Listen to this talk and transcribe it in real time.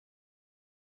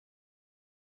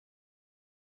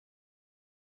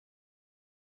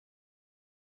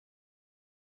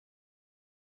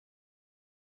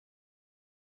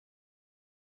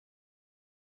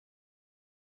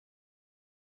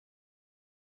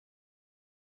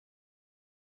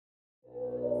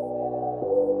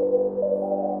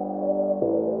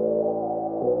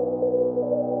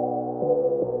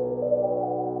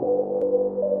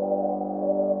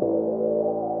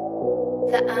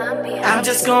I'm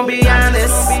just gonna be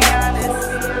honest.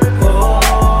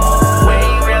 Oh, we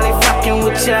ain't really fucking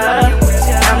with ya.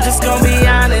 I'm just gonna be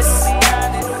honest.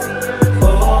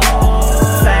 Oh,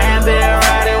 fam been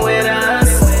riding with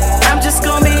us. I'm just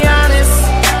gonna be honest.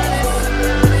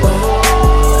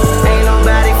 Oh, ain't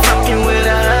nobody fucking with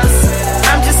us.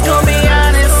 I'm just gonna be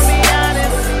honest.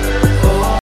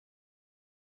 Oh.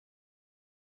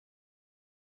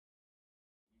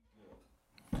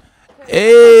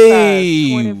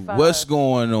 Hey, what's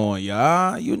going on,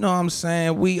 y'all? You know what I'm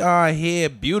saying? We are here.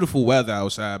 Beautiful weather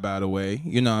outside, by the way.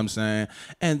 You know what I'm saying?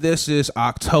 And this is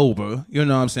October. You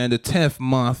know what I'm saying? The 10th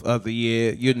month of the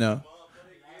year, you know.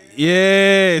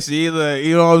 Yeah, see, look,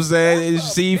 you know what I'm saying?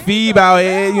 See Phoebe out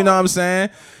here, you know what I'm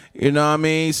saying? You know what I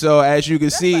mean? So as you can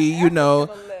see, you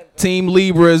know, Team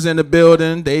Libra is in the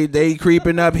building. They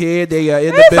creeping up here. They are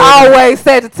in the building. Always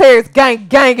Sagittarius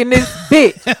gang in this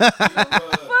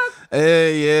bitch.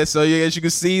 Yeah, so as you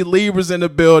can see, Libra's in the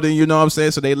building, you know what I'm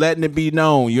saying? So they letting it be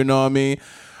known, you know what I mean?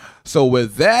 So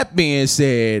with that being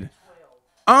said,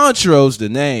 Entro's the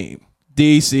name,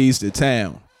 DC's the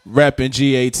town, repping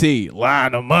GAT,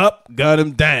 line them up, gun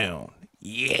them down,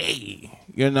 yay,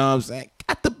 you know what I'm saying?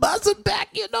 Got the buzzer back,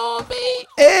 you know what I mean?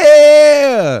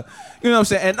 Yeah, you know what I'm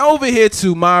saying? And over here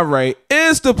to my right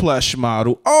is the plush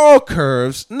model, all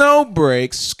curves, no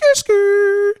breaks,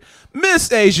 skirt.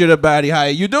 Miss Asia the Body, how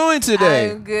you doing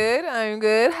today? I'm good.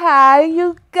 Hi,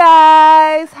 you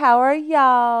guys. How are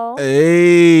y'all?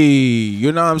 Hey,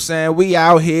 you know what I'm saying? We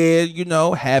out here, you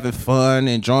know, having fun,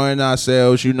 enjoying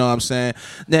ourselves, you know what I'm saying?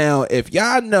 Now, if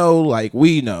y'all know, like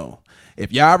we know,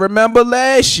 if y'all remember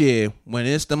last year, when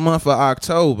it's the month of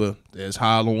October, there's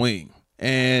Halloween.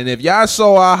 And if y'all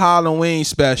saw our Halloween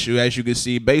special, as you can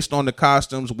see, based on the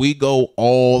costumes, we go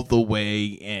all the way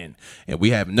in. And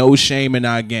we have no shame in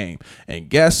our game. And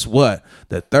guess what?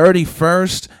 The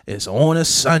 31st is on a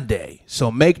Sunday.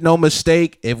 So make no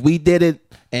mistake, if we did it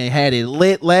and had it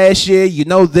lit last year, you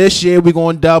know this year we're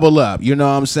going to double up. You know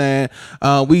what I'm saying?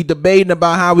 We debating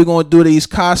about how we're going to do these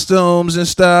costumes and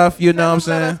stuff. You know what I'm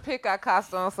saying? Let us pick our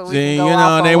costumes so we can go you know,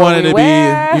 off they on wanted to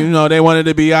wear. be, you know, they wanted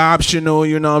to be optional.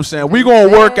 You know what I'm saying? We're going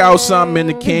to work out something in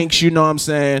the kinks. You know what I'm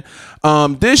saying?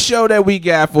 This show that we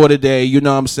got for today, you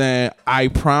know what I'm saying? I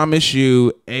promise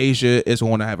you, Asia is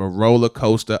going to have a roller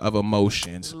coaster of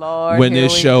emotions when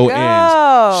this show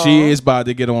ends. She is about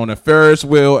to get on the Ferris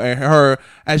wheel, and her,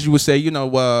 as you would say, you know,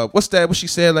 what's that? What she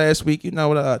said last week? You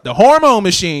know, the hormone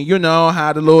machine. You know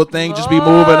how the little thing just be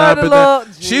moving up and down.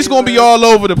 She's gonna be all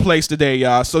over the place today,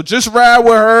 y'all. So just ride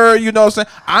with her. You know what I'm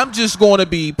saying? I'm just gonna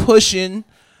be pushing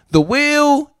the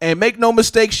wheel, and make no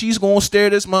mistake, she's gonna stare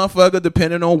this motherfucker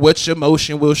depending on which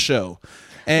emotion will show.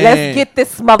 And let's get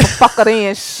this motherfucker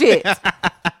in shit.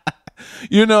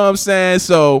 You know what I'm saying?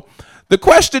 So the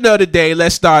question of the day,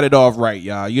 let's start it off right,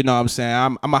 y'all. You know what I'm saying?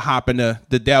 I'm going to hop in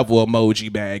the devil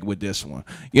emoji bag with this one.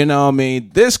 You know what I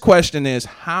mean? This question is,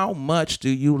 how much do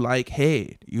you like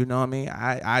head? You know what I mean?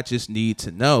 I just need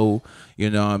to know, you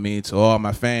know what I mean, to all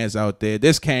my fans out there.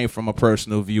 This came from a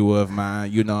personal view of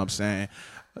mine. You know what I'm saying?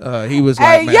 He was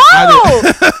like, man,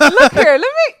 look here,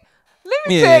 let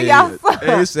me tell y'all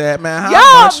something. He said, man, how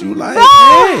y'all much you like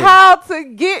know how to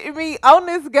get me on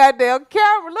this goddamn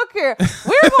camera. Look here,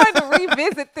 we're going to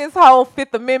revisit this whole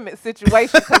Fifth Amendment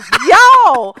situation because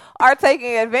y'all are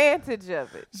taking advantage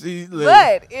of it. See,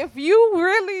 but if you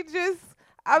really just,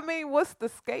 I mean, what's the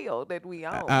scale that we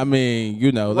own? I mean,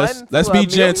 you know, let's be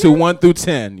gentle, 1 through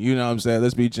 10. You know what I'm saying?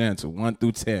 Let's be gentle, 1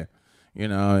 through 10. You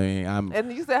know, I mean,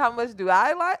 and you said, how much do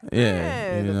I like? Yeah,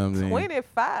 man, you know what I'm saying?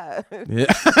 25. Yeah,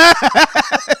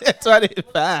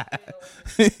 25.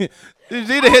 She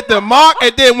either hit the mark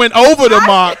and then went over the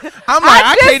mark. I'm like,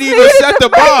 I can't even set the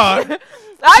bar.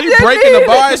 She's breaking the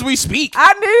bar as we speak.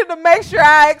 I needed to make sure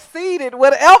I exceeded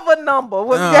whatever number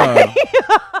was game.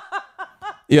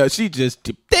 Yeah, she just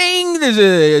ding.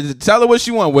 Tell her what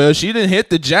she want. Well, she didn't hit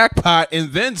the jackpot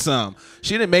and then some.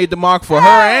 She done made the mark for her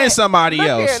and somebody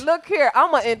else. Look here.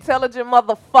 I'm an intelligent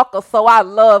motherfucker, so I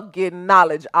love getting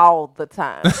knowledge all the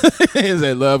time.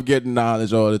 They love getting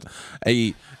knowledge all the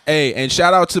time. Hey, and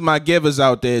shout out to my givers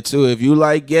out there, too. If you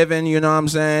like giving, you know what I'm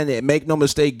saying? Make no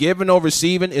mistake, giving or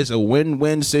receiving is a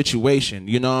win-win situation.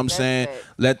 You know what I'm saying?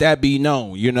 Let that be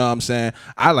known. You know what I'm saying?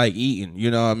 I like eating. You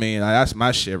know what I mean? That's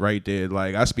my shit right there.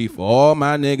 Like, I speak for all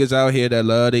my niggas out here that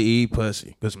love to eat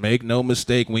pussy. Because make no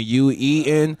mistake, when you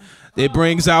eating, it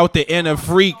brings out the inner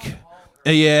freak.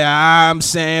 Yeah, I'm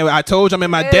saying, I told you I'm in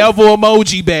my devil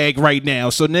emoji bag right now,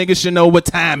 so niggas should know what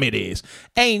time it is.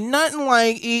 Ain't nothing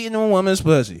like eating a woman's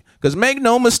pussy. Because make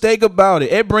no mistake about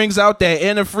it, it brings out that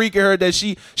inner freak of her that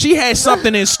she has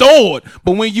something in store.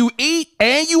 But when you eat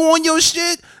and you on your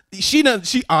shit, she all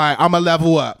right, I'm going to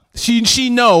level up. She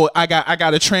know I got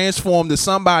to transform to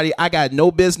somebody I got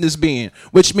no business being,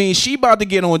 which means she about to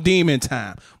get on demon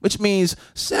time, which means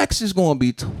sex is going to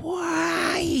be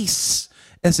twice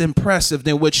as impressive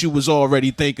than what you was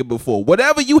already thinking before.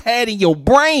 Whatever you had in your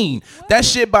brain, that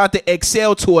shit about to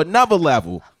excel to another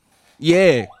level.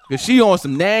 Yeah, because she on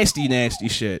some nasty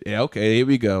shit. Yeah, okay, here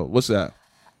we go. What's up?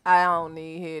 I don't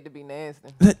need head to be nasty.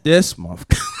 This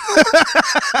motherfucker.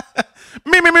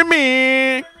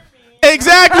 me.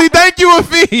 Exactly. Thank you,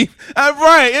 Afif. I'm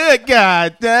right. Yeah,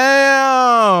 God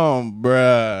damn,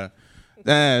 bruh.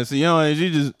 Damn. So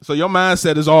so your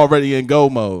mindset is already in go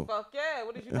mode. Fuck yeah.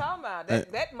 What are you talking about?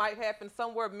 That might happen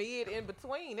somewhere mid in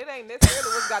between. It ain't necessarily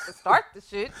what's got to start the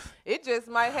shit. It just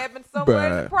might happen somewhere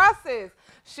in the process.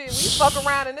 Shit, we fuck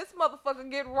around and this motherfucker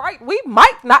get right. We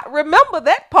might not remember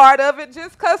that part of it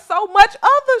just because so much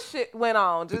other shit went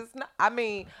on.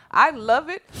 I love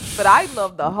it, but I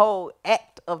love the whole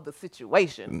act of the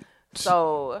situation.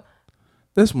 So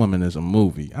this woman is a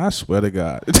movie. I swear to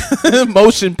God.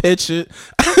 Motion picture,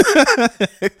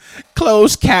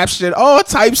 closed caption, all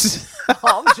types.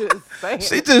 I'm just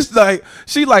saying.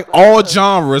 She like all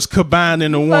genres combined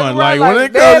into one. Like when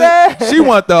it goes, she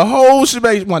want the whole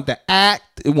shebang. She want the act.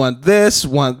 It want this,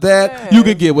 want that. Man. You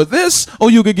could get with this, or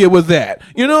you could get with that.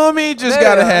 You know what I mean? Just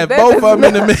gotta have both of them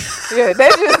in the middle. Yeah,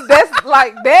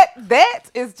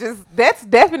 that's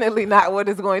definitely not what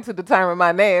is going to determine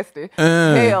my nasty.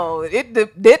 Hell,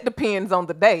 it depends on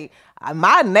the day.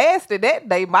 My nasty that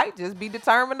day might just be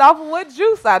determined off of what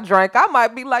juice I drank. I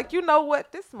might be like, you know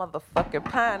what? This motherfucking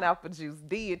pineapple juice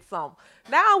did something.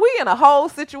 Now we in a whole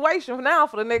situation now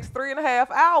for the next 3.5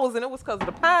 hours, and it was because of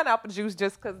the pineapple juice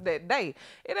just because that day.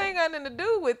 It ain't got nothing to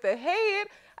do with the head.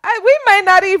 We may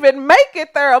not even make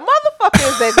it there. A motherfucker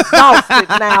is exhausted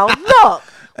now. Look.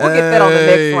 We'll get that on the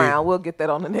next round. We'll get that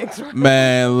on the next round.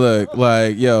 Man, look,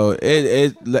 like, yo,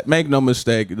 it make no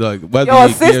mistake. Look, whether your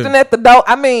assistant at the door.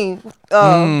 I mean,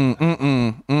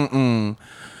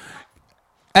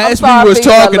 as we was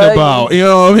talking about, you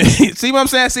know what I mean? See what I'm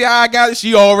saying? See how I got it?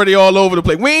 She already all over the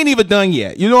place. We ain't even done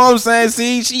yet. You know what I'm saying?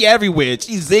 See, she everywhere.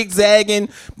 She's zigzagging,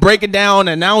 breaking down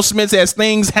announcements as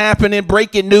things happening,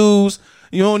 breaking news.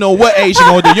 You don't know what age she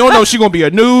gonna do. You don't know she gonna be a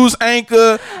news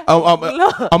anchor.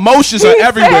 Emotions are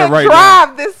everywhere right now.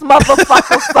 Drive this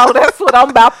motherfucker. So that's what I'm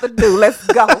about to do. Let's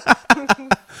go.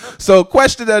 So,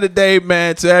 question of the day,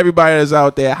 man, to everybody that's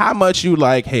out there: how much you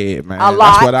like head, man? A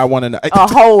lot. That's what I want to know.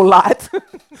 A whole lot.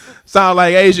 Sound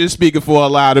like Asian speaking for a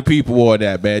lot of people or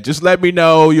that, man. Just let me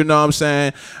know. You know what I'm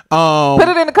saying? Put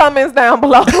it in the comments down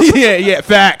below. yeah,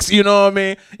 facts. You know what I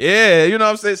mean? Yeah, you know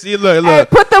what I'm saying? See, look. Hey,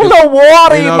 put them little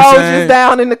water emojis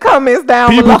down in the comments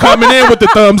down below. People coming in with the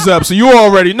thumbs up, so you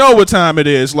already know what time it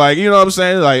is. Like, you know what I'm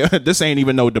saying? Like, this ain't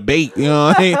even no debate. You know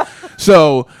what I mean?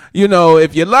 So, you know,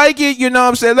 if you like it, you know what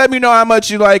I'm saying? Let me know how much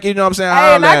you like it. You know what I'm saying?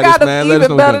 Hey, and I got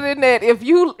even better than that. If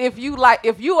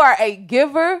you are a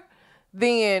giver,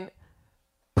 then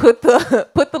put the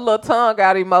little tongue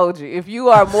out emoji. If you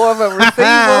are more of a receiver,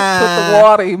 put the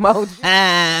water emoji.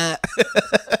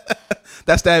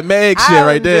 That's that Meg shit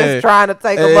right there. I'm just trying to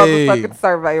take a motherfucking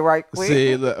survey right quick.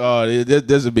 See, look,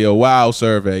 this would be a wild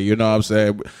survey. You know what I'm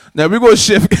saying? Now we're gonna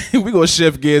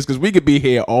shift gears because we could be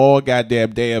here all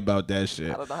goddamn day about that shit.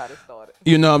 I don't know how this started.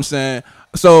 You know what I'm saying?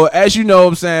 So as you know what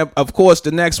I'm saying, of course,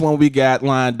 the next one we got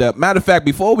lined up. Matter of fact,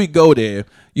 before we go there,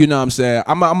 you know what I'm saying,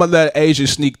 I'm gonna let Asia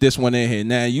sneak this one in here.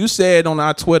 Now, you said on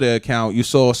our Twitter account you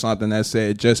saw something that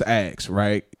said just ask,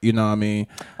 right? You know what I mean?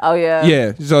 Oh yeah.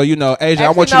 Yeah. So you know, Asia, actually,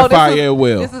 I want you to fire your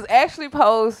will. This is actually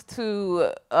posed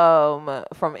to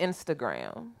from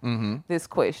Instagram. This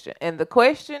question, and the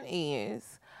question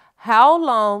is: how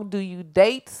long do you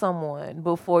date someone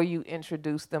before you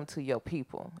introduce them to your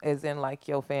people, as in like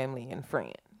your family and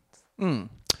friends?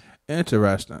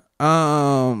 Interesting.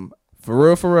 For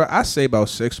real, I say about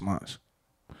 6 months.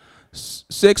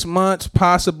 6 months,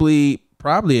 probably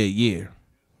a year.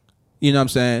 You know what I'm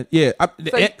saying? Yeah.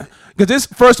 Because this,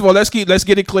 first of all, let's get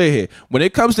it clear here. When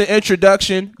it comes to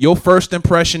introduction, your first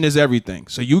impression is everything.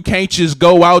 So you can't just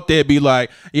go out there and be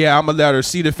like, yeah, I'm gonna let her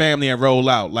see the family and roll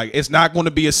out. Like, it's not going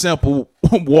to be a simple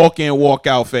walk in, walk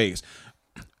out phase.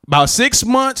 About 6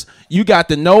 months, you got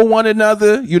to know one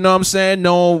another, you know what I'm saying?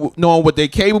 Knowing what they're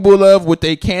capable of, what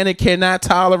they can and cannot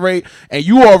tolerate, and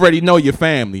you already know your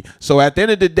family. So at the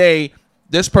end of the day,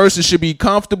 this person should be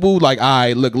comfortable. Like, all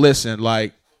right, look, listen,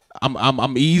 like,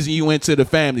 I'm easing you into the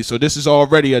family. So this is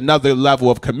already another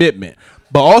level of commitment.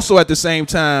 But also at the same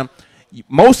time,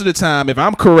 most of the time, if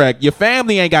I'm correct, your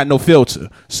family ain't got no filter.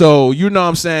 So, you know what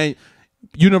I'm saying?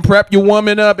 You done prep your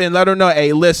woman up and let her know,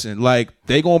 hey, listen, like,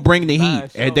 they gonna bring the heat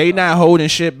and they not holding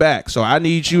shit back. So I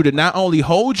need you to not only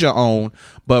hold your own,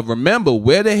 but remember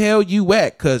where the hell you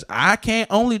at, because I can't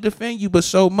only defend you but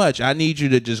so much. I need you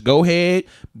to just go ahead,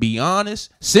 be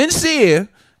honest, sincere,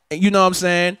 you know what I'm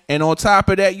saying? And on top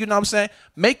of that, you know what I'm saying?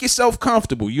 Make yourself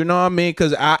comfortable, you know what I mean?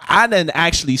 Because I done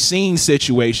actually seen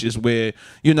situations where,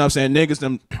 you know what I'm saying, niggas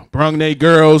done brung their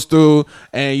girls through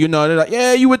and, you know, they're like,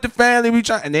 yeah, you with the family, we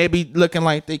try, and they be looking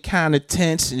like they kind of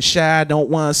tense and shy, don't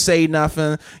want to say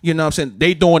nothing, you know what I'm saying?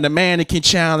 They doing the mannequin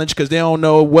challenge because they don't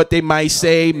know what they might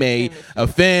say may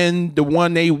offend the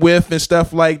one they with and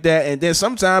stuff like that. And then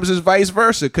sometimes it's vice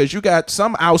versa because you got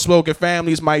some outspoken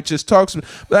families might just talk some,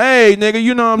 hey, nigga,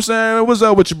 you know what I'm saying? What's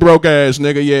up with your broke ass,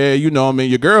 nigga? Yeah, you know what I mean?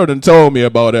 Your girl done told me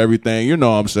about everything. You know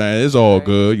what I'm saying? It's all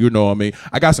good. You know what I mean?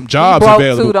 I got some jobs broke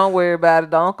available. Too, don't worry about it.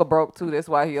 The uncle broke too. That's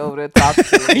why he over there talking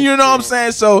to you know what I'm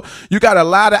saying? So you got a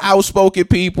lot of outspoken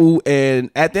people,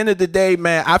 and at the end of the day,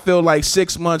 man, I feel like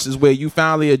 6 months is where you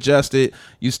finally adjusted.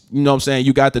 You know what I'm saying?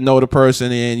 You got to know the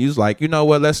person, and you was like, you know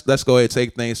what? Let's go ahead and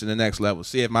take things to the next level.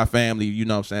 See if my family, you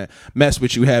know what I'm saying, mess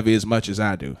with you heavy as much as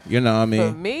I do. You know what I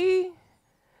mean? For me,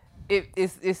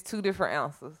 it's two different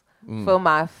answers. For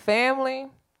my family,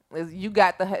 you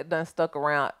got to have done stuck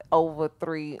around over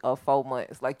 3 or 4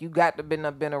 months. Like, you got to been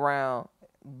around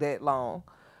that long.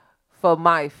 For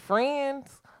my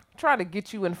friends, I'm trying to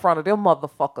get you in front of them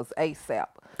motherfuckers ASAP.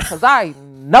 Because I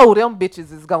know them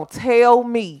bitches is going to tell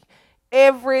me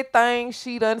everything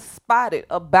she done spotted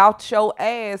about your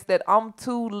ass that I'm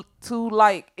too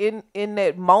like in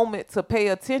that moment to pay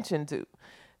attention to.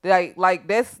 Like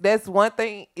that's one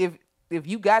thing. If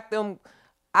you got them,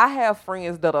 I have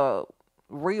friends that are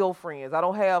real friends. I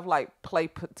don't have like play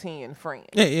pretend friends.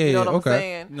 Yeah, you know what I'm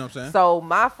saying? You know what I'm saying? So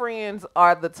my friends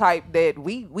are the type that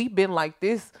we've been like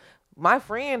this. My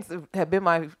friends have been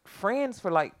my friends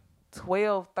for like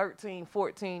 12, 13,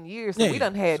 14 years. So we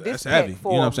done had this pack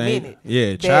for you know a what I'm saying? minute.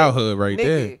 Yeah, childhood right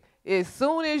nigga, there. As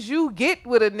soon as you get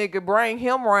with a nigga, bring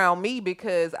him around me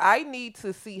because I need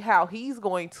to see how he's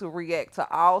going to react to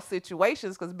all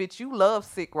situations. Because, bitch, you love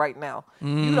sick right now.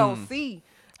 You don't see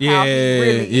how he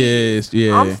really is.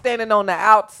 Yeah. I'm standing on the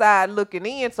outside looking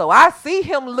in, so I see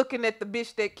him looking at the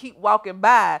bitch that keep walking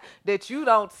by that you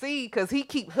don't see because he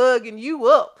keep hugging you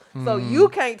up. So you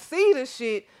can't see the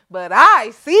shit, but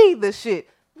I see the shit.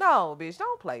 No, bitch,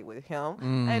 don't play with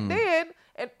him. And then,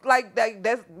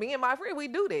 that's me and my friend, we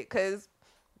do that because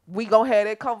we gonna have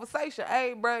that conversation.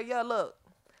 Hey, bro, yeah, look,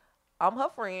 I'm her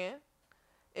friend,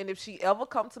 and if she ever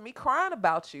come to me crying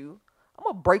about you, I'm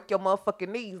gonna break your motherfucking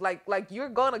knees. Like you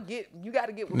gotta get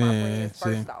with my friends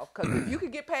first off. Because if you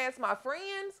can get past my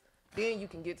friends, then you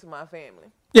can get to my family.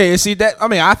 Yeah, see that. I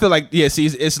mean, I feel like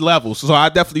it's levels. So I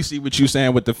definitely see what you're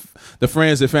saying with the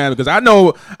friends and family. Because I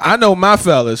know my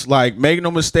fellas, like, make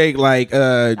no mistake, like, you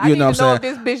know what I'm saying. I need to know if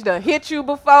this bitch done hit you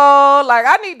before. Like,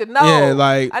 I need to know. Yeah,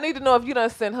 like, I need to know if you done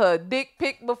sent her a dick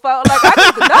pic before. Like, I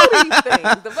need to know these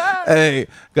things. The vibe. Hey,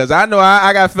 because I know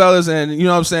I got fellas, and you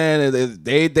know what I'm saying.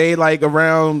 They like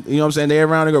around. You know what I'm saying. They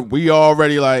around. We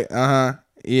already like,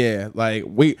 yeah, like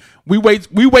we wait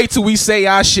till we say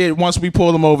our shit once we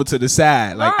pull them over to the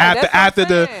side. Like after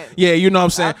the you know what I'm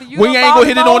saying. We ain't gonna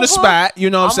hit it on the spot. You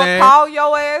know what I'm saying. Call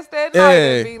your ass that night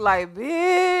and be like,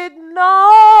 bitch,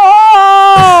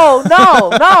 no,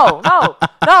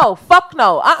 fuck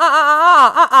no,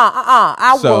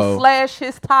 I will slash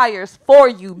his tires for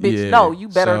you, bitch. No, you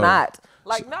better not.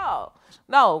 Like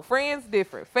no, friends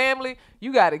different. Family,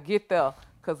 you gotta get there,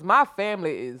 cause my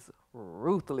family is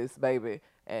ruthless, baby.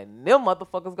 And them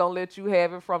motherfuckers gonna let you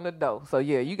have it from the door. So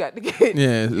yeah, you got to get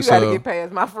gotta get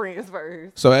past my friends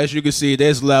first. So as you can see,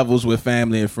 there's levels with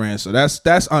family and friends. So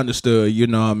that's understood, you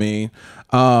know what I mean?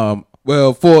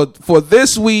 Well, for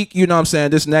this week, you know what I'm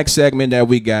saying, this next segment that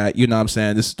we got, you know what I'm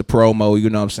saying, this is the promo, you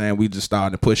know what I'm saying, we just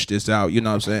starting to push this out, you know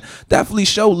what I'm saying. Definitely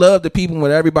show love to people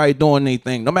with everybody doing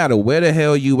anything, no matter where the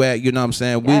hell you at, you know what I'm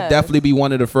saying. We definitely be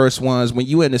one of the first ones. When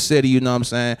you in the city, you know what I'm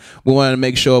saying, we want to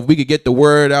make sure if we could get the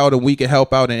word out and we can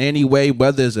help out in any way,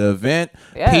 whether it's an event,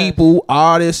 people,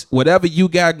 artists, whatever you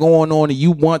got going on, and you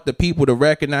want the people to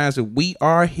recognize that we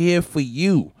are here for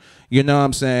you. You know what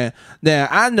I'm saying? Now,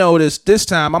 I noticed this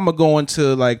time I'm going to go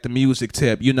into like the music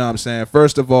tip. You know what I'm saying?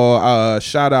 First of all,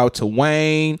 shout out to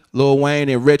Wayne, Lil Wayne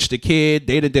and Rich the Kid.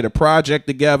 They did a project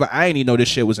together. I ain't even know this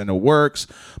shit was in the works.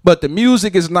 But the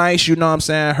music is nice. You know what I'm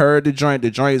saying? Heard the joint. The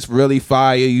joint's really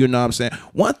fire. You know what I'm saying?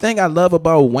 One thing I love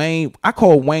about Wayne, I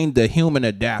call Wayne the human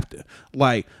adapter.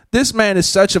 Like, this man is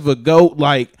such of a GOAT.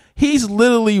 Like, he's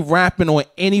literally rapping on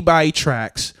anybody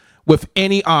tracks. with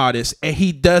any artist, and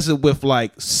he does it with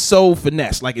like so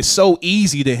finesse. Like it's so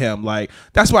easy to him. Like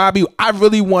that's why I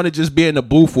really want to just be in the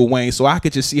booth with Wayne so I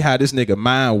could just see how this nigga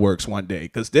mind works one day.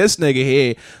 Cause this nigga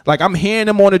here, like I'm hearing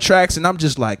him on the tracks and I'm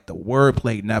just like, the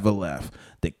wordplay never left.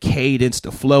 The cadence,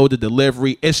 the flow, the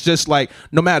delivery. It's just like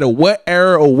no matter what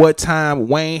era or what time,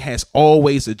 Wayne has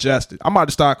always adjusted. I'm about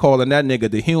to start calling that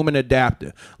nigga the human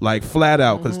adapter, like flat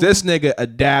out, because this nigga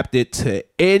adapted to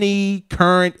any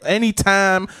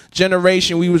time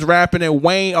generation we was rapping in.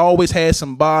 Wayne always had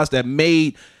some bars that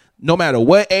made no matter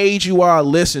what age you are,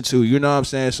 listen to, you know what I'm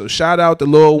saying? So shout out to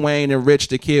Lil Wayne and Rich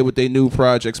the Kid with their new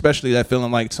project, especially that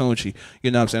Feeling Like Tunchi.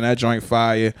 You know what I'm saying? That joint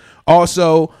fire.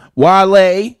 Also,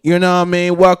 Wale, you know what I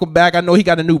mean? Welcome back. I know he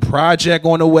got a new project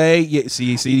on the way. Yeah,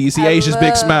 see Asia's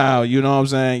big smile. You know what I'm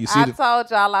saying? I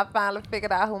told y'all I finally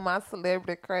figured out who my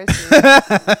celebrity crush is.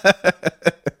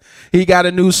 He got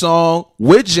a new song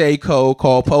with J. Cole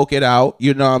called Poke It Out.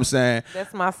 You know what I'm saying?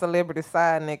 That's my celebrity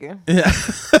side nigga.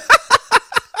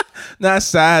 Not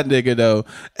side nigga though.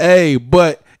 Hey,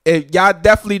 but y'all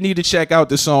definitely need to check out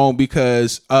the song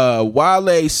because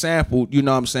Wale sampled, you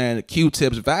know what I'm saying, the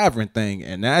Q-Tip's Vibrant thing,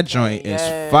 and that joint is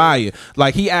fire.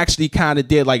 Like he actually kind of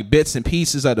did like bits and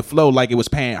pieces of the flow like it was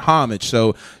paying homage.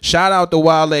 So shout out to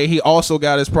Wale. He also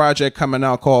got his project coming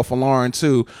out called For Lauren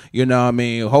too. You know what I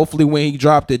mean? Hopefully when he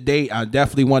dropped the date, I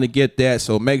definitely want to get that.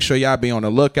 So make sure y'all be on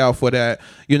the lookout for that.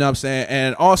 You know what I'm saying?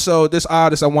 And also this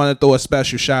artist I want to throw a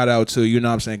special shout out to, you know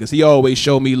what I'm saying? Because he always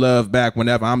show me love back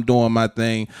whenever I'm doing my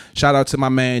thing. Shout out to my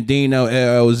man Dino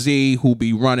LLZ who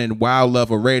be running Wild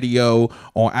Lover Radio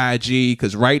on IG,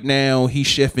 because right now he's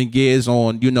shifting gears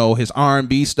on, you know, his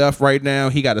R&B stuff right now.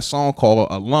 He got a song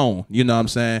called Alone, you know what I'm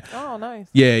saying? Oh, nice.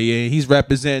 Yeah, he's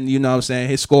representing, you know what I'm saying,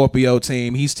 his Scorpio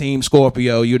team. He's Team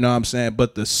Scorpio, you know what I'm saying?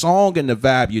 But the song and the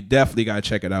vibe, you definitely got to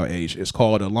check it out, Asia. It's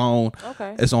called Alone.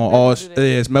 Okay. It's on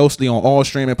it's mostly on all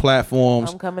streaming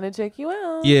platforms. I'm coming to check you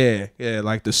out. Yeah,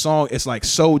 like the song, it's like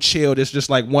so chilled. It's just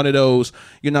like one of those,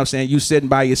 you know what I'm saying, you sitting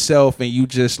by yourself and you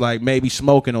just like maybe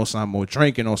smoking or something or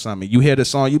drinking or something. You hear the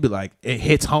song, you be like, it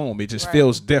hits home. It just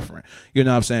feels different. You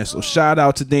know what I'm saying? So shout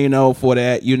out to Dino for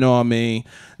that. You know what I mean?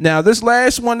 Now, this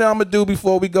last one that I'm going to do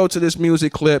before we go to this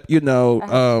music clip, you know,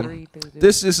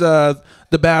 this is the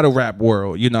battle rap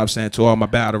world. You know what I'm saying? To all my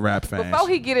battle rap fans. Before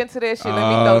he get into that shit, let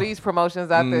me throw these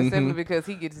promotions out there simply because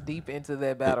he gets deep into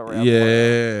that battle rap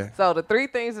world. So the three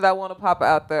things that I want to pop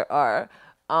out there are,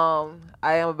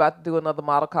 I am about to do another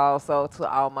model call. So to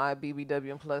all my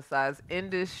BBW and plus size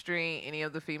industry, any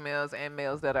of the females and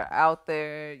males that are out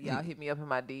there, y'all hit me up in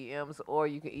my DMs, or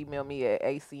you can email me at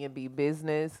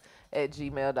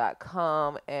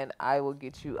acnbbusiness@gmail.com and I will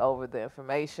get you over the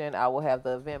information. I will have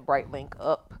the Eventbrite link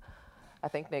up, I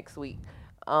think next week.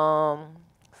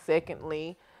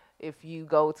 Secondly, if you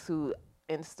go to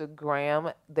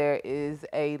Instagram, there is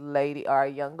a lady or a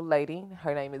young lady.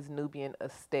 Her name is Nubian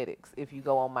Aesthetics. If you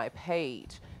go on my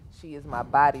page, she is my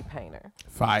body painter.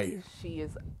 Fire. She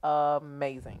is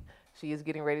amazing. She is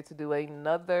getting ready to do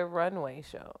another runway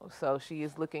show. So she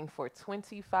is looking for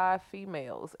 25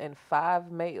 females and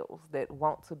 5 males that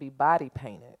want to be body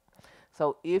painted.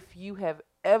 So if you have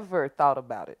ever thought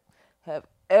about it, have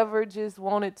ever just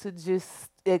wanted to just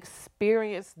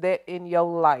experience that in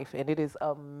your life, and it is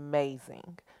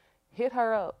amazing, hit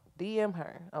her up, DM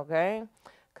her, okay?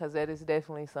 Because that is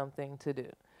definitely something to do.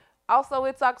 Also,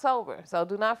 it's October, so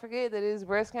do not forget that it is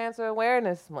Breast Cancer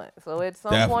Awareness Month. So at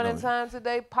some point in time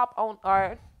today, pop on,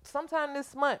 or sometime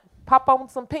this month, pop on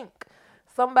some pink.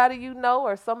 Somebody you know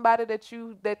or somebody that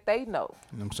they know. You know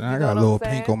what I'm saying? I got a little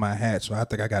pink on my hat, so I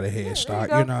think I got a head start.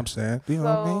 You know what I'm saying? You know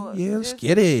what I mean? Yeah, let's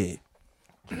get it.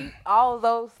 Keep all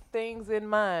those things in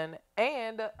mind.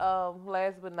 And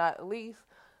last but not least,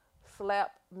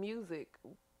 Slap Music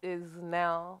is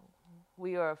now,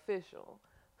 we are official.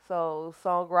 So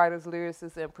songwriters,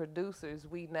 lyricists, and producers,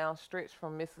 we now stretch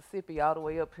from Mississippi all the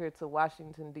way up here to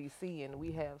Washington, D.C., and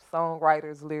we have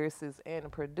songwriters, lyricists,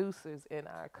 and producers in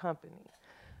our company.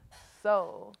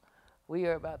 So we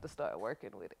are about to start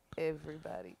working with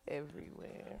everybody,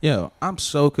 everywhere. Yo, I'm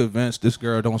so convinced this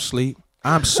girl don't sleep.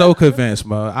 I'm so convinced,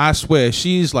 man. I swear,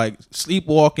 she's like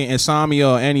sleepwalking, insomnia,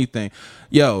 or anything.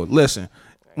 Yo, listen.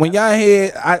 When y'all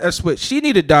hear, I swear, she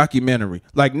need a documentary.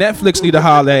 Like Netflix need to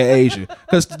holler at Asia,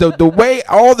 because the way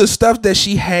all the stuff that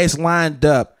she has lined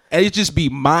up, and it just be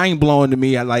mind blowing to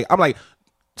me. I'm like,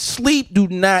 sleep do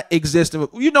not exist.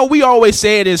 You know, we always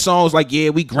say it in songs like, yeah,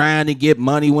 we grind and get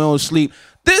money, we don't sleep.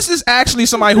 This is actually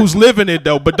somebody who's living it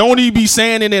though, but don't even be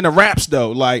saying it in the raps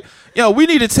though. Like, yo, we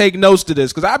need to take notes to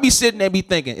this, because I be sitting there be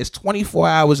thinking it's 24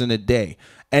 hours in a day.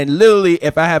 And literally,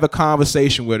 if I have a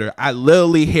conversation with her, I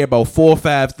literally hear about 4 or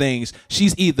 5 things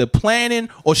she's either planning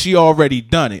or she already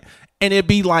done it. And it'd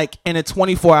be like in a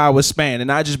 24-hour span.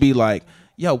 And I just be like,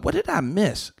 yo, what did I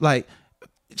miss? Like,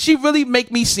 she really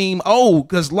make me seem old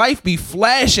because life be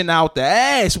flashing out the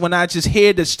ass when I just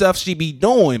hear the stuff she be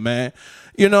doing, man.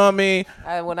 You know what I mean?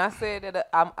 When I said that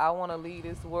I want to leave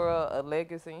this world a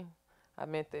legacy, I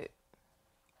meant that.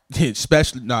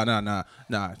 Especially nah.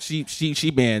 She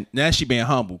being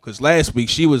humble because last week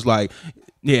she was like,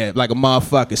 yeah, like a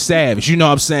motherfucking savage. You know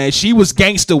what I'm saying? She was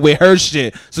gangster with her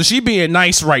shit, so she being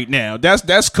nice right now.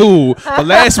 That's cool. But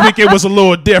last week it was a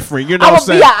little different. You know what I'm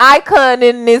saying? I'm gonna be an icon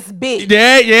in this bitch.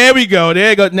 Yeah, we go. There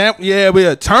you go. Now, yeah, we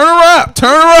turn her up.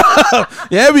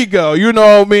 There we go. You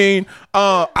know what I mean?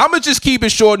 I'm gonna just keep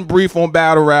it short and brief on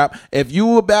battle rap. If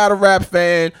you a battle rap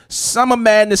fan, Summer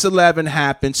Madness 11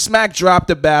 happened. Smack dropped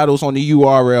the battles on the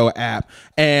URL app,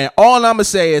 and all I'm gonna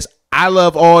say is I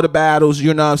love all the battles.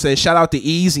 You know what I'm saying? Shout out to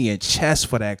Easy and Chess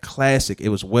for that classic. It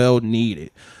was well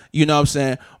needed. You know what I'm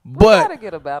saying? But we gotta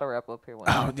get a battle rap up here.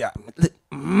 Oh yeah.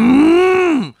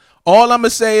 All I'm gonna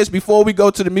say is before we go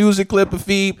to the music clip of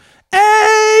Phoebe,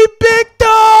 hey, big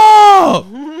dog.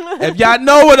 If y'all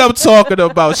know what I'm talking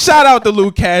about, shout out to Lou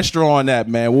Castro on that,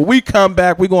 man. When we come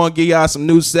back, we're going to give y'all some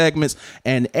new segments,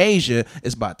 and Asia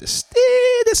is about to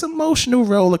steer this emotional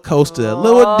roller coaster a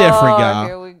little different, y'all.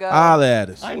 Here we go. Holla at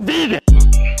us. I'm vegan.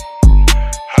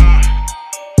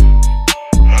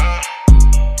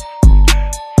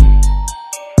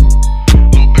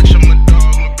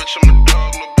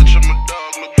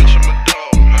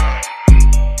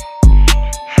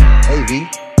 Hey, V.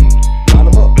 Line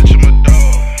 'em up. Bitch, I'm a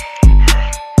dog.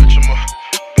 Bitch, I'm a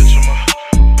dog.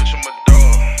 Bitch, I'm a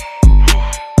dog. Little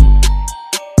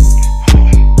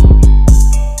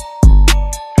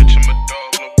bitch, I'm a dog.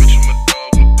 Little bitch, I'm a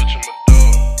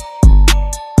dog.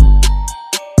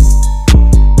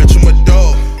 Bitch, I'm a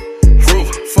dog. Roof.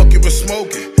 Fuck you been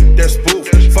smoking. That's booth.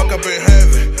 Fuck up in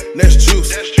heaven. That's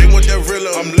juice. They want that real.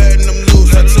 I'm letting them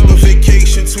loose. I took a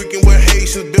vacation, tweaking with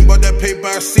Haitians. Been about that paper,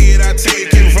 I see it, I take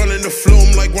it. Running the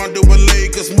flume like Rondo with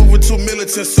Lakers. Moving too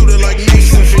militant, suited like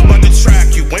Masons. Ain't about to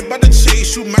track you, ain't about to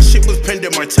chase you. My shit was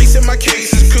pending, my taste in my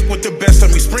cases. Cook with the best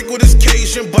of me, sprinkle this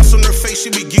Cajun. Bust on her face,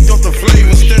 she be geeked off the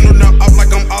flavor. Stand on her up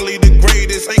like I'm Ollie the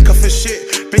greatest. Ain't cuffing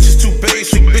shit, bitches too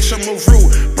basic. Bitch, I'm a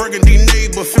root, burgundy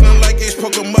neighbor. Feeling like Ace,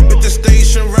 poke 'em up at the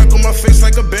station. Rack on my face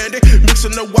like a bandit.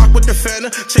 Mixing the walk with the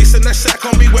Fanta. Chasing that sack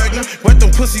on me Wagner. Wet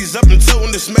them pussies up and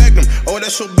toting this Magnum. Oh,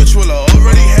 that's your bitch, well, I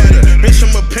already had her. Bitch,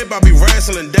 I'm a pimp, I be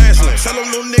wrestling, dazzling. Tell them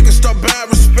little niggas start buying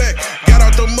respect. Got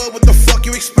out the mud, what the fuck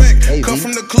you expect? Come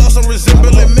from the closet, I'm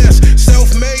resembling mess.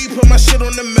 Self-made, put my shit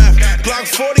on the map. Glock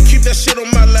 40, keep that shit on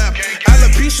my lap.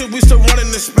 Alopecia, we still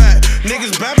running this spot.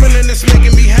 Niggas bapping and it's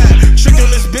making me hot. Trick on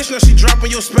this bitch, now she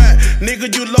dropping your spot.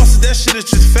 Nigga, you lost it, that shit is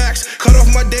just facts. Cut off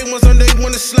my day ones on day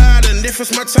one to slide. And if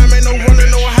it's my time, ain't no running,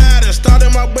 no hiding.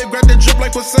 Starting my way, grab the drip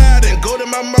like Poseidon. Go to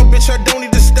my mouth, bitch, I don't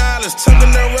need the stylist.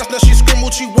 Tugging her rest, now she scream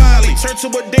Uchi Wiley. Turn to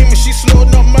a demon, she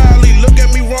snorting up Miley. Look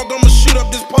at me wrong, I'ma shoot up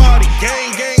this party.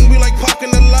 Gang, we like Pac in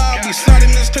the lobby.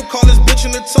 Sliding this tip, call this bitch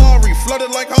an Atari.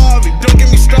 Flooded like Harvey, don't get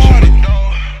me started.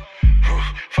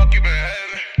 Fuck you been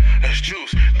having, that's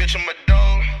juice. Bitch, I'm a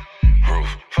dog.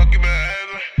 Fuck you been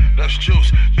having, that's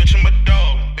juice. Bitch, I'm a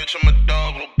dog. Bitch, I'm a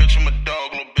dog. Little bitch, I'm a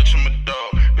dog. Little bitch, I'm a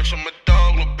dog. Bitch, I'm a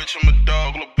dog. Little bitch, I'm a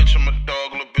dog. Little bitch, I'm a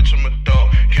dog. Little bitch, I'm a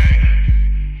dog. Gang.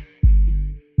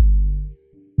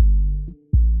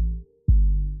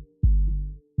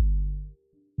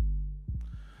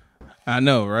 I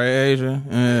know, right, Asia?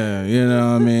 Yeah, you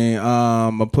know what I mean?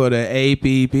 I put an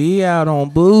APB out on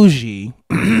Bougie.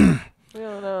 You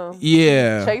don't know.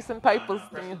 Yeah. Chasing papers.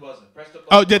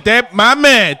 Oh, that my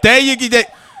man. There you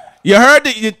get. You heard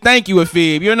it. Thank you,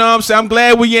 Afib. You know what I'm saying? I'm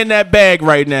glad we in that bag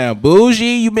right now.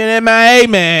 Bougie, you been MIA,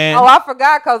 man. Oh, I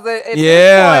forgot because at this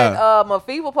point,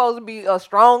 Afib was supposed to be a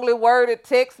strongly worded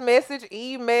text message,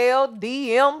 email,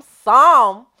 DM,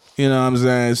 some. You know what I'm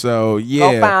saying? So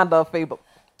yeah. Go find Afib.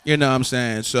 You know what I'm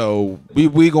saying? So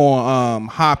we gonna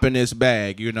hop in this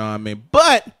bag. You know what I mean?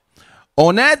 But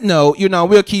on that note, you know,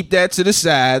 we'll keep that to the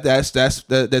side.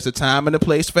 There's a time and a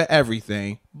place for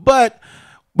everything. But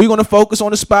we're going to focus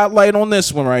on the spotlight on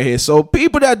this one right here. So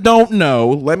people that don't know,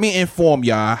 let me inform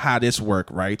y'all how this work,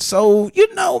 right? So,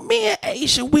 you know, me and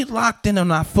Aisha, we locked in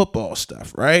on our football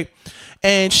stuff, right?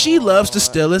 And she loves the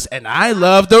Steelers and I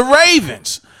love the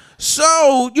Ravens.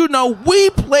 So, you know, we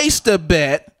placed a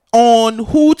bet on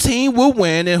who team will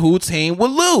win and who team will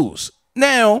lose.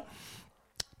 Now,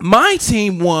 my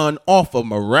team won off a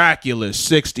miraculous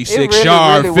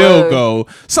 66-yard field goal.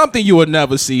 Something you would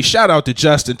never see. Shout out to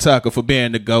Justin Tucker for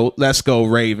being the GOAT. Let's go,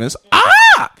 Ravens.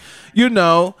 you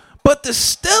know. But the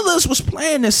Steelers was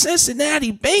playing the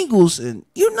Cincinnati Bengals, and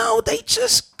they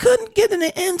just couldn't get in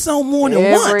the end zone more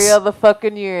than once. Every other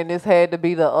fucking year, and this had to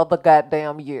be the other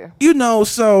goddamn year.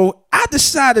 So I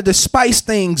decided to spice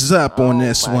things up on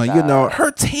this one. God. Her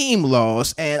team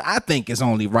lost, and I think it's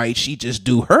only right she just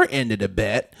do her end of the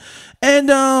bet. And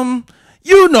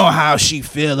you know how she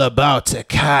feel about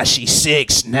Tekashi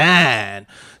 6ix9ine.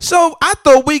 So I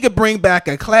thought we could bring back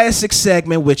a classic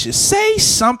segment, which is Say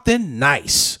Something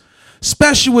Nice.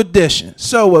 Special edition.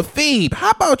 So, Phoebe,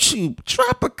 how about you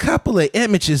drop a couple of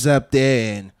images up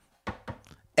there, and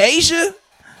Asia,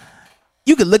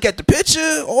 you could look at the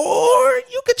picture, or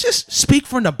you could just speak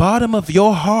from the bottom of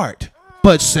your heart,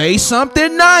 but say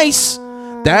something nice.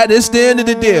 That is the end of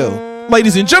the deal.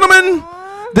 Ladies and gentlemen,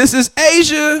 this is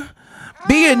Asia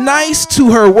being nice to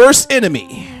her worst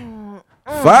enemy.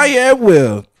 Fire at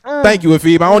will. Thank you,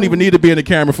 Phoebe. I don't even need to be in the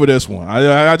camera for this one.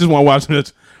 I just want to watch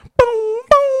this.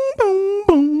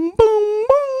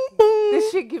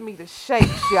 This shit give me the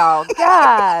shakes, y'all.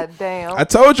 God damn. I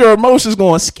told you her emotions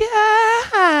going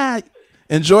sky.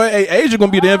 Enjoy. Asia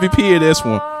gonna be the MVP of this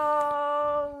one.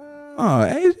 Oh,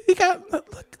 Asia, he got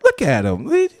look at him.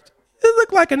 He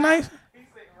look like a nice.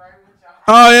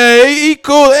 Oh yeah, he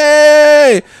cool.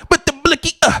 Hey, but the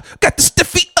blicky got the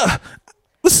stiffy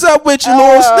What's up with you,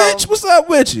 little snitch? What's up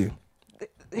with you?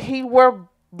 He wore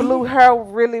blue hair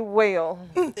really well.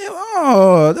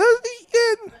 Oh,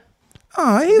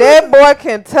 That boy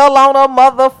can tell on a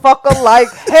motherfucker like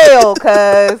hell,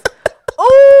 cuz.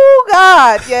 Oh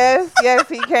God, yes,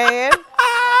 he can.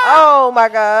 Oh my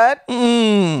God,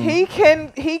 he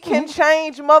can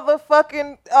change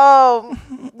motherfucking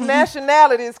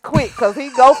nationalities quick, cause he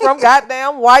go from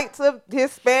goddamn white to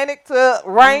Hispanic to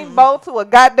rainbow to a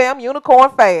goddamn unicorn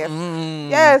fast.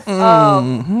 Yes, y'all,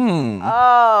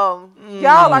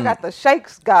 I got the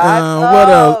shakes, God. What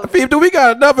else? Phoebe, do we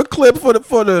got another clip for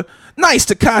the nice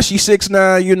Tekashi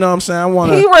 6ix9ine? You know what I'm saying?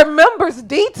 He remembers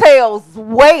details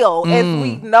well, as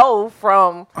we know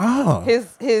from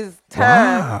his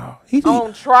time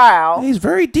on trial. He's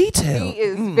very detailed. He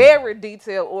is very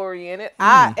detail oriented.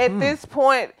 At this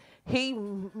point, he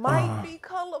might be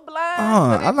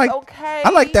colorblind, but it's okay. I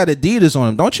like that Adidas on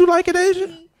him. Don't you like it,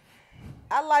 Asia?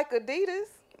 I like Adidas.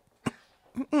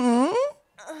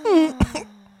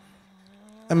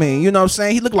 I mean, you know what I'm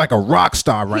saying? He looked like a rock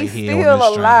star right He's here. still on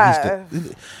this alive.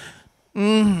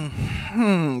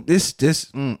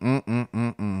 This.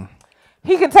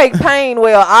 He can take pain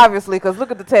well, obviously, because look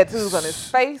at the tattoos on his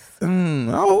face.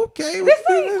 Okay. This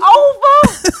ain't over.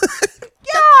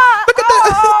 Yeah. Look at that.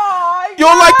 Oh, You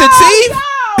don't like the teeth? Yo,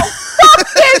 fuck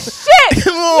this shit.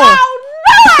 Come on. Y'all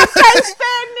know I can't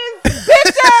stand this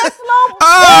bitch ass little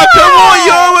Oh, boy. come on.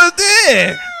 You almost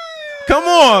there. Come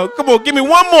on. Give me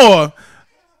one more.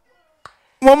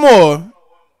 One more.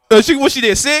 What she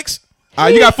did? 6? All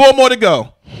right, you got 4 more to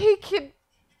go. He can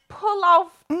pull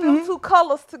off them two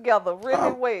colors together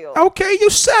really well. Okay, you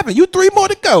 7. You 3 more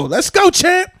to go. Let's go,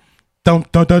 champ. He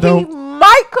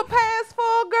might could pass for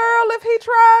a girl if he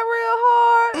tried real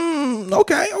hard.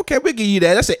 Okay, we'll give you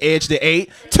that. That's an edge to 8.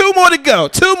 2 more to go.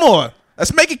 2 more.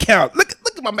 Let's make it count. Look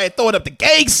at my man throwing up the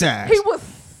gang signs. He was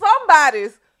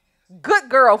somebody's good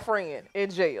girlfriend in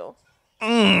jail.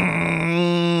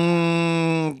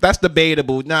 That's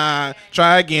debatable. Nah,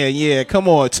 try again. Yeah, come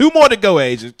on. 2 more to go,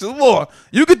 Agent. 2 more.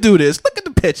 You could do this. Look at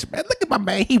the picture, man. Look at my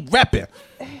man. He repping.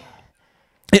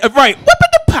 Right,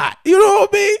 whipping the pot. You know what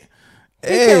I mean? He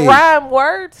can rhyme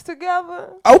words together.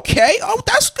 Okay. Oh,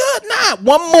 that's good. Nah,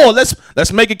 1 more.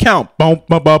 Let's make it count. Boom,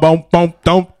 boom, boom, boom, boom,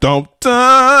 dum, dum,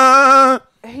 dum.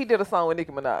 He did a song with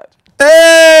Nicki Minaj.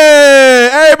 Hey,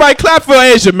 everybody clap for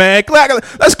Asia, man.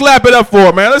 Let's clap it up for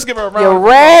her, man. Let's give her a round. You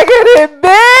raggedy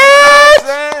bitch. You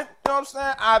know what I'm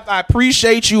saying? I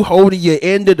appreciate you holding your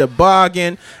end of the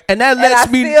bargain. And that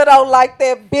lets me. I still don't like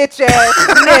that bitch ass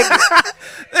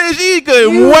nigga. She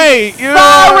couldn't wait. You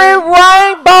sorry, know?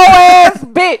 rainbow ass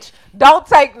bitch. Don't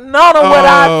take none of what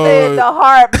I said to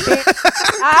heart, bitch.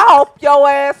 I hope your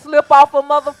ass slip off a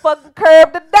motherfucking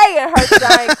curb today and hurt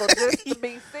your ankle. Just to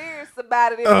be serious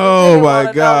about it. Oh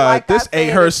my God, like this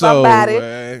ain't her soul.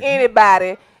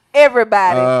 Anybody,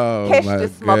 everybody, catch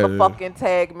this motherfucking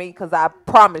tag me, cause I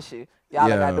promise you, y'all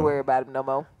don't got to worry about it no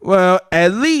more. Well,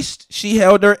 at least she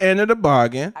held her end of the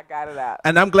bargain. I got it out,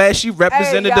 and I'm glad she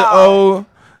represented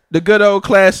the good old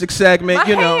classic segment. My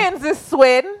hands is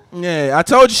sweating. Yeah, I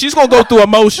told you she's gonna go through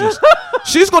emotions.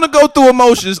 She's gonna go through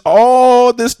emotions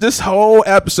all this whole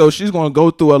episode. She's gonna go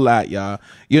through a lot, y'all.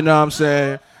 You know what I'm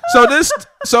saying?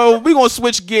 So we're gonna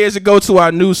switch gears and go to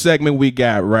our new segment we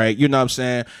got, right? You know what I'm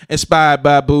saying? Inspired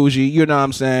by Bougie, you know what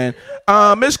I'm saying?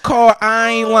 It's called I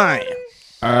Ain't Lying.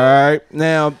 All right.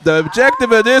 Now, the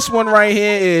objective of this one right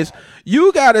here is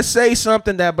you got to say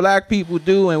something that black people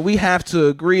do, and we have to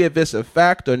agree if it's a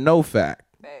fact or no fact.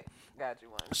 Hey, got you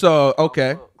one. So,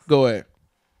 okay. Go ahead.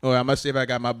 All right, I'm going to see if I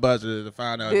got my buzzer to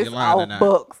find out if This you're lying or off not.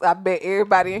 books. I bet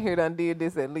everybody in here done did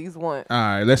this at least once. All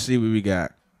right, let's see what we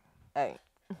got. Hey,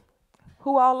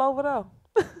 who all over though?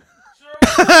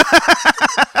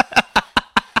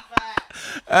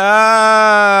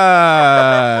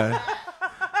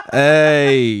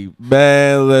 Hey,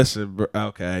 man, listen, bro.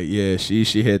 Okay, yeah, she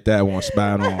hit that one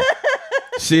spot on.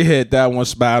 She hit that one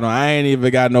spot on. I ain't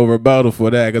even got no rebuttal for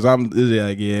that because I'm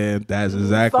like, yeah, that's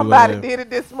exactly Somebody what it is. did it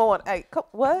this morning. Hey,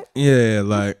 what? Yeah,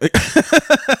 like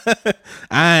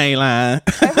I ain't lying.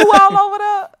 Hey, who all over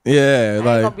there? Yeah, I ain't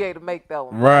like gonna be able to make that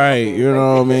one. right. You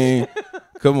know what I mean?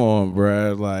 Come on,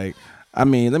 bro. Like, I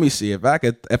mean, let me see if I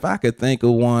could think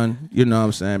of one. You know what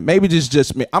I'm saying? Maybe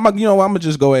just me. I'm gonna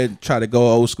just go ahead and try to go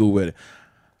old school with it.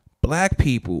 Black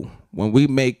people, when we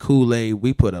make Kool-Aid,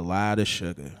 we put a lot of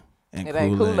sugar. And It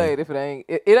ain't Kool-Aid if it ain't.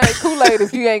 It ain't Kool-Aid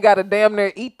if you ain't got to damn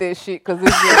near eat that shit because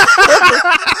it's just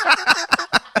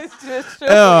it's just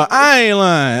sugar. I ain't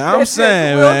lying. I'm just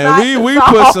saying, will not man,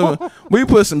 we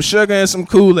put some sugar and some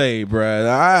Kool-Aid, bro.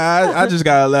 I just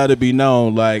gotta let it be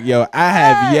known, like, yo, I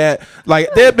have yet,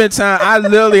 like, there've been time I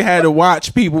literally had to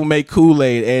watch people make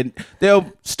Kool-Aid, and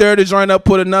they'll stir the joint up,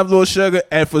 put enough little sugar,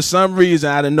 and for some reason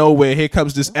out of nowhere, here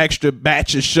comes this extra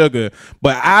batch of sugar.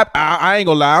 But I ain't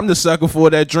gonna lie, I'm the sucker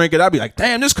for that drink, and I'll be like,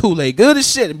 damn, this Kool-Aid good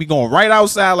as shit, and be going right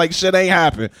outside like shit ain't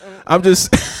happened. I'm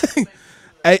just.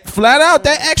 Hey, flat out,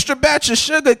 that extra batch of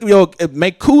sugar, yo,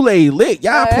 make Kool-Aid lit.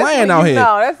 Y'all playing out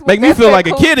here. Make me feel like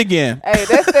a kid again. Hey,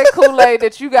 that's that Kool-Aid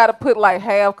that you got to put like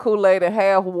half Kool-Aid and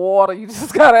half water. You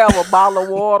just got to have a bottle of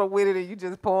water with it, and you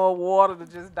just pour water to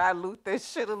just dilute that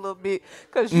shit a little bit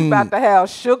because you about to have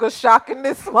sugar shock in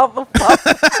this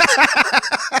motherfucker.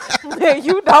 And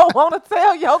you don't want to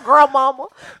tell your grandmama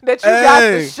that you got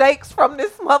the shakes from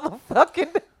this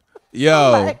motherfucking.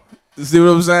 Yo. See what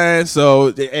I'm saying?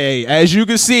 So, hey, as you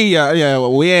can see, yeah,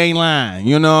 we ain't lying.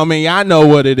 You know what I mean? I know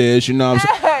what it is. You know what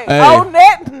I'm saying? Hey, on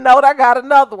that note, I got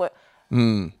another one.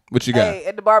 What you got? Hey,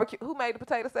 at the barbecue, who made the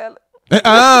potato salad?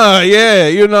 Yeah,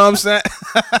 you know what I'm saying?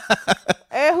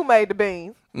 And who made the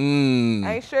beans?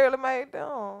 Ain't Shirley made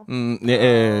them?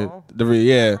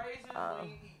 Yeah.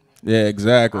 Yeah,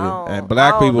 exactly. And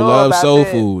black people love soul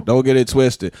food. Don't get it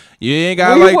twisted. You ain't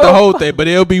got to like the whole thing, but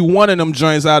it'll be one of them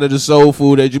joints out of the soul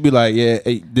food that you be like, yeah,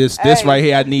 hey, this right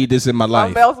here, I need this in my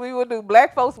life. Something else we would do.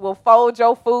 Black folks will fold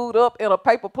your food up in a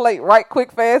paper plate right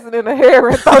quick, fast, and in the hair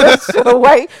and throw that shit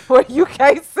away where you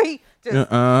can't see.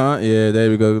 Yeah,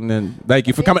 there we go. And then, thank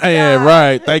you for coming. Yeah,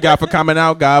 right. Thank God for coming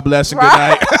out. God bless and good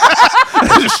night.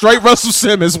 Straight Russell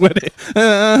Simmons with it.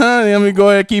 Let me go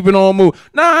ahead and keep it on move.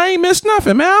 Nah, I ain't missed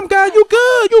nothing, man. I'm good. You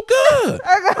good. You good.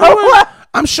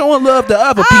 I'm showing love to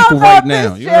other people right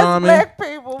now. You know what I mean? Black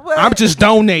people, I'm just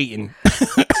donating.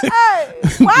 Hey,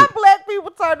 why black people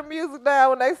turn the music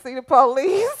down when they see the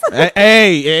police?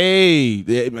 hey,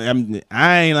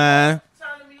 I ain't lying.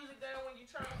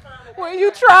 When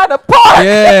you try to park.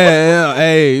 Yeah,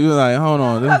 hey, you like, hold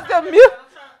on. Because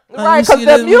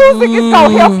the music is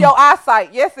going to help your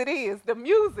eyesight. Yes, it is. The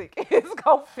music is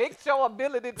going to fix your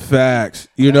ability to facts.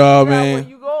 You know what I mean? Where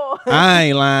you going. I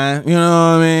ain't lying. You know what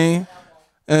I mean?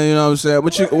 And you know what I'm saying?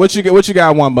 What you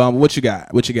got, one bum? What you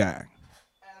got? What you got? As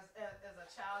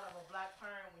a child of a black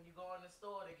parent, when you go in the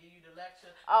store, they give you the lecture.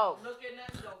 Oh, Look at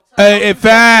that. Hey,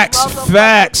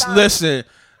 facts.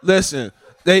 Listen.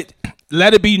 They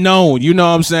let it be known. You know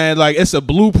what I'm saying? Like, it's a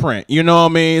blueprint. You know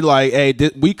what I mean? Like, hey,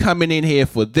 we coming in here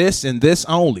for this and this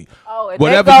only. Oh,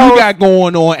 whatever you got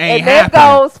going on ain't happening.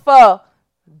 That goes for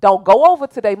don't go over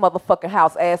to their motherfucking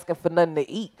house asking for nothing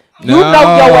to eat. You know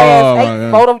your ass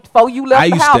ate before you left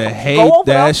the house. I used to hate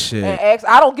that shit. And ask,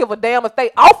 I don't give a damn if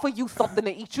they offer you something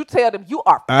to eat. You tell them you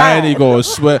are fine. I ain't even gonna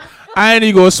swear.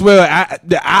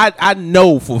 I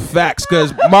know for facts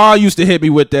because Ma used to hit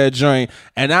me with that joint,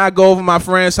 and I go over my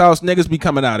friend's house. Niggas be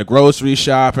coming out of grocery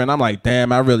shopping. I'm like,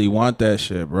 damn, I really want that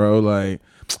shit, bro. Like,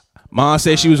 Mom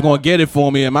said she was gonna get it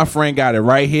for me, and my friend got it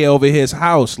right here over his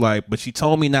house. Like, but she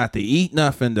told me not to eat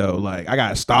nothing though. Like, I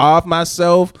gotta starve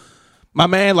myself. My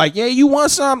man, like, yeah, you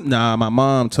want something? Nah, my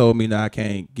mom told me that I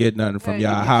can't get nothing from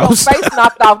y'all house. Your face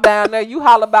knocked off down there. You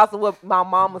holler about what my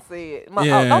mama said.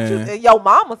 Your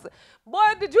mama said. Boy,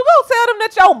 did you go tell them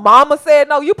that your mama said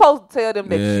no? You supposed to tell them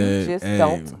that you just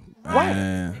don't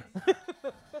want.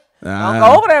 Don't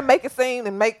go over there and make it seem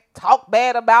and talk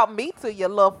bad about me to your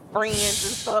little friends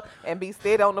and stuff, and be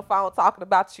steady on the phone talking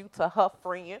about you to her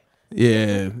friend.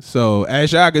 Yeah. So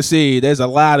as y'all can see, there's a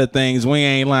lot of things we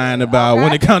ain't lying about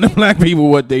when it comes to black people,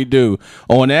 what they do.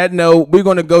 On that note, we're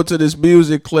gonna go to this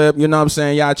music clip. You know what I'm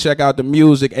saying? Y'all check out the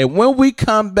music. And when we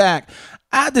come back,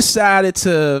 I decided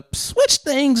to switch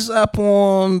things up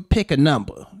on pick a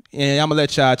number. And I'm gonna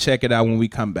let y'all check it out when we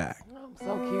come back. I'm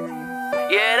so curious.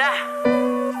 Yeah, that.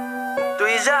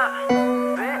 3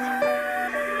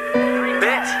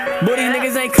 bitch. Booty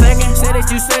niggas ain't clicking.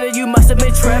 Said that you must have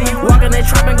been trapping. Walking that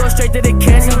trap and go straight to the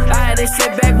kitchen. I had to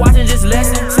sit back watching, just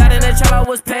listen. Sat in the trap, I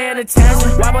was paying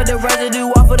attention. Wipe out the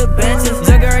residue off of the benches.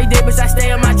 Jug every day, bitch, I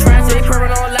stay in my trance. They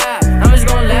criminal live. I'm just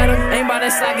gonna let them. Ain't about to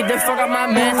slack, get the fuck out my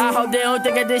man. I hope they don't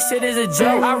think that this shit is a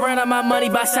joke. I ran out my money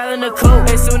by selling the coke.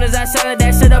 As soon as I sell it,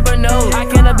 that shit up her nose. I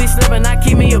cannot be slipping, I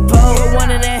keep me a pole. Put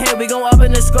one in that head, we gon' up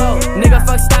in the scope. Nigga,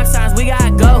 fuck stop signs, we gotta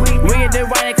go. We get the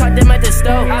right and caught them at the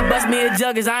stove. I bust me a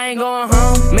jug, cause I ain't going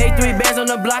home. Made 3 bands on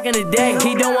the block in the day.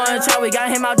 He don't wanna try, we got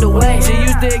him out the way. She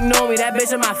used to ignore me, that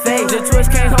bitch in my face. The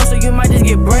twist came home, so you might just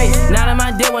get braced. Now that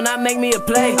my deal when I make me a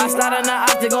play. I slide on the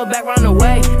op to go back round the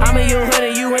way. I'm in your hood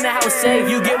and you in the house safe.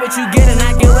 You get what you get and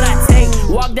I get what I take.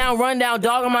 Walk down, run down,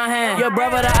 dog in my hand. Your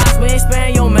brother the ops, we ain't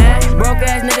sparing your man. Broke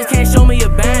ass niggas can't show me a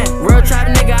band. Real trap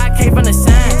nigga, I came from the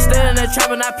sand. Stood in the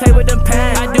trap and I play with them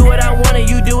pants. I do what I want and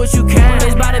you do what you can.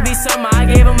 It's about to be summer, I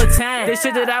gave him a tan. This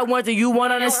shit that I went through, you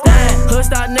won't understand. Hood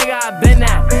start nigga, I been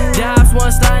out. The ops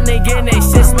one slide and they getting they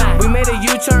shit smacked. We made a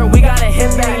U-turn, we got a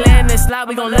hit back. Land this slot,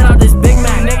 we gon' let out this Big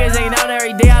Mac. Niggas ain't out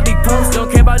every day, I be post.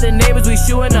 Don't care about the neighbors, we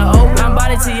shootin' the oak. I'm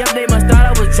about to tee up, they must thought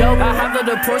I was joke. I hopped up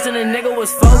the porch and the nigga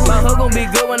was folk. My hook gon' be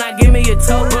good when I give me a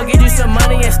tote. Go get you some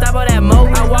money and stop all that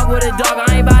moat. I walk with a dog,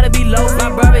 I ain't about to be low. My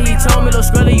brother, he told me, little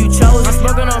Skrilla, you chose. I'm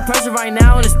smoking on pressure right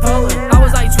now and it's potent. I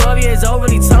was like 12 years old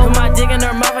when he told. Put my dick in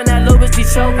her mouth and that little bitch be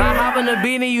choke. I hop in the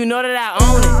beat and you know that I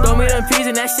own it. Throw me them peas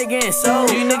and that shit getting sold.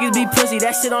 You niggas be pussy,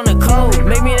 that shit on the code.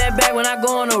 Make me that back when I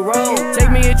go on the road. Take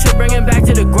me a trip, bring it back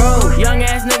to the grove. Young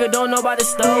ass nigga, don't know about the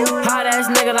stove. Hot ass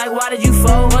nigga, like why did you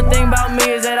fold? One thing about me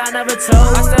is that I never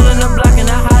told. I stand in the block and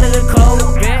I hot at the cold,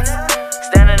 bitch.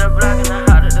 Stand in the block and I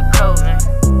hot at the cold, man.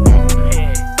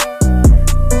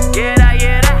 Yeah, that.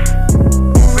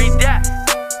 Free that.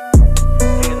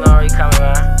 Niggas know already coming,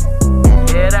 man.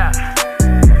 Yeah, that.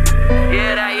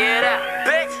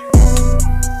 Bitch.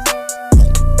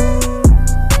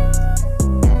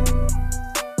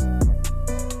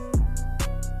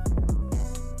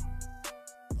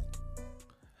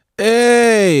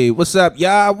 Hey, what's up,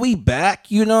 y'all? We back,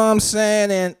 you know what I'm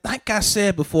saying? And like I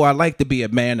said before, I like to be a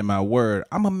man of my word.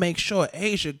 I'm going to make sure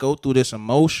Asia go through this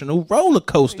emotional roller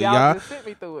coaster, y'all. Just sent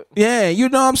me through it. Yeah, you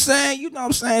know what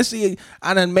I'm saying? See,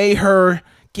 I done made her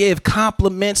give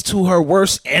compliments to her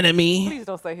worst enemy. Please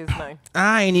don't say his name.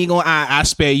 I ain't even gonna, I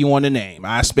spare you on the name.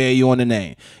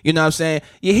 You know what I'm saying?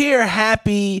 You hear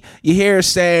happy, you hear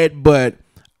sad, but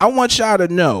I want y'all to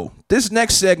know this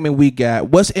next segment we got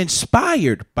was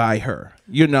inspired by her.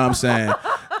 You know what I'm saying?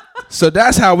 So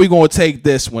that's how we gonna take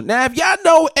this one. Now, if y'all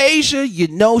know Asia, you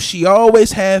know she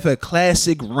always have a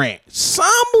classic rant.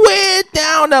 Somewhere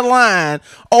down the line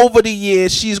over the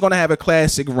years, she's gonna have a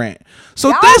classic rant. So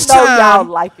Y'all this know time, y'all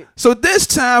like it. So this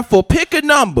time for pick a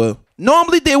number.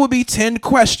 Normally there would be 10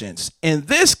 questions. In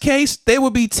this case, there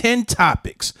would be 10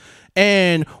 topics.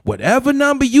 And whatever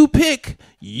number you pick,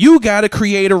 you gotta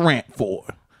create a rant for.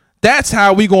 That's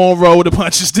how we gonna roll the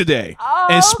punches today. Oh,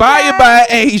 Inspired okay. by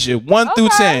Asia, 1 through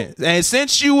Okay. 10. And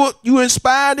since you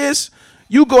inspired this,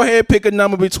 you go ahead and pick a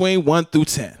number between 1 through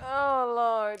 10. Oh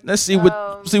Lord. Let's see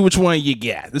which one you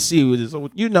got. Let's see what it is.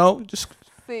 You know, just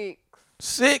 6.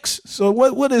 6. So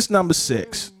what is number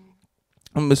 6?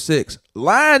 Number 6.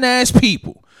 Lying ass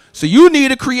people. So you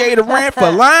need to create a rant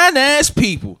for lying ass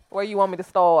people. Where you want me to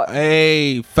start?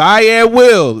 Hey, fire at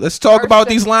will. Let's talk First about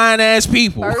thing- these lying ass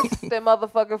people. First and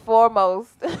motherfucking foremost.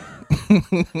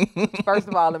 First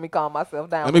of all, let me calm myself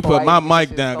down. Let me before put I my even get mic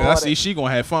shit down because I started. see she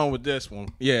gonna have fun with this one.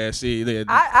 Yeah, see there.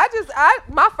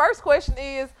 My first question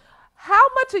is, how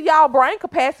much of y'all brain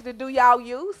capacity do y'all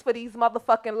use for these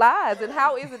motherfucking lies? And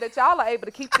how is it that y'all are able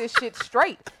to keep this shit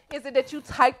straight? Is it that you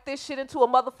type this shit into a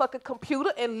motherfucking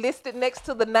computer and list it next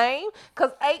to the name?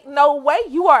 Because ain't no way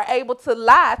you are able to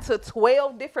lie to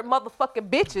 12 different motherfucking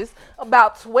bitches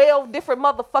about 12 different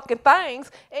motherfucking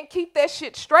things and keep that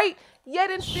shit straight,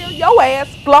 yet and still your ass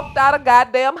flunked out of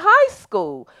goddamn high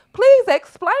school. Please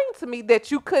explain to me that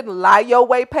you couldn't lie your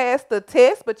way past the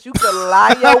test, but you could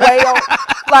lie your way on.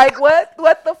 Like, what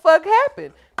the fuck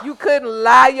happened? You couldn't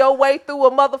lie your way through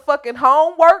a motherfucking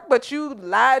homework, but you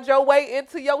lied your way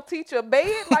into your teacher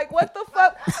bed? Like, what the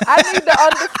fuck? I need to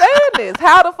understand this.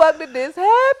 How the fuck did this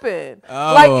happen?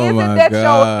 Oh like, is my it that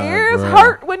God, your ears bro.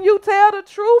 hurt when you tell the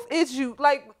truth? Is you,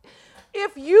 like...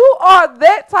 If you are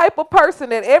that type of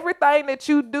person that everything that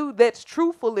you do that's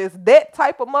truthful is that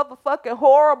type of motherfucking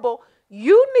horrible,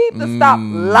 you need to stop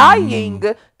lying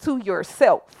to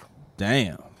yourself.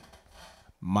 Damn.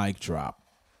 Mic drop.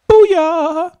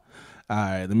 Booyah. All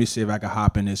right, let me see if I can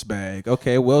hop in this bag.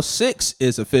 Okay, well, 6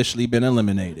 is officially been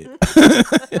eliminated.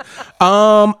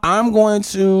 I'm going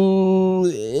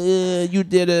to. You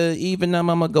did a even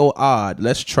number. I'm gonna go odd.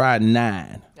 Let's try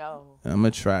 9. Oh. I'm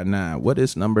gonna try 9. What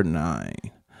is number 9?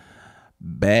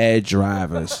 Bad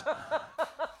drivers.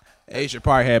 Asia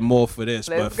probably had more for this,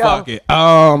 Let's but go. fuck it.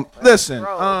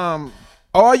 Listen.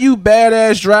 All you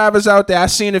badass drivers out there, I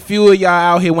seen a few of y'all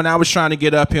out here when I was trying to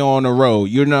get up here on the road.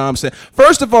 You know what I'm saying?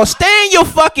 First of all, stay in your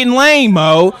fucking lane,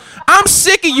 Mo. I'm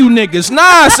sick of you niggas.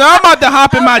 Nah, so I'm about to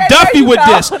hop in my Duffy with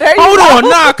this. Hold on,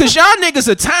 nah, because y'all niggas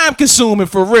are time consuming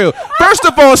for real. First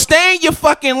of all, stay in your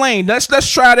fucking lane. Let's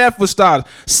try that for starters.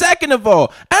 Second of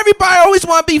all, everybody always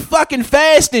want to be fucking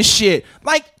fast and shit.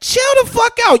 Like, chill the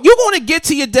fuck out. You going to get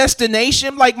to your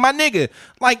destination? Like, my nigga,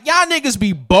 like, y'all niggas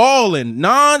be balling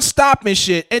non-stop and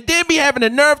shit, and then be having the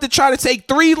nerve to try to take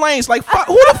 3 lanes. Like, fuck,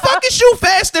 who the fuck is you,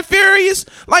 Fast and Furious?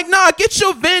 Like, nah, get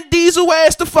your Vin Diesel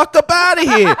ass the fuck up out of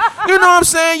here. You know what I'm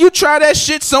saying? You try that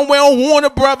shit somewhere on Warner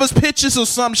Brothers Pictures or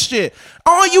some shit.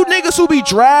 All you niggas who be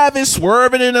driving,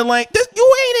 swerving in the lane,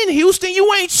 you ain't in Houston.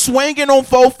 You ain't swinging on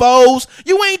fofos.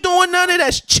 You ain't doing none of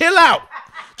that. Chill out.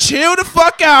 Chill the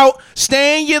fuck out.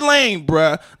 Stay in your lane,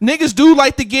 bruh. Niggas do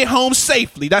like to get home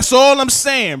safely. That's all I'm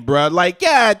saying, bruh. Like,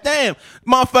 god damn.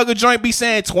 Motherfucker joint be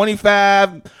saying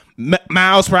 25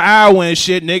 miles per hour and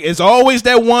shit, nigga. It's always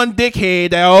that one dickhead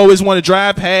that always want to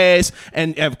drive past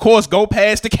and, of course, go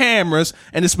past the cameras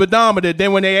and the speedometer.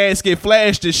 Then when they ass get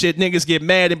flashed and shit, niggas get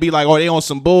mad and be like, oh, they on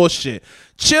some bullshit.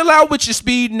 Chill out with your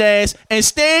speeding ass and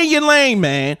stay in your lane,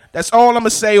 man. That's all I'm going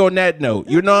to say on that note.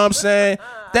 You know what I'm saying?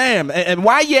 Damn, and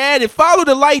while you at it, follow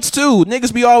the lights too.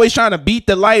 Niggas be always trying to beat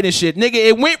the light and shit. Nigga,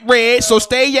 it went red, so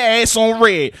stay your ass on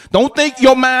red. Don't think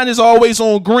your mind is always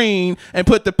on green and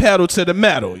put the pedal to the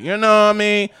metal. You know what I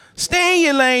mean? Stay in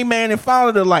your lane, man, and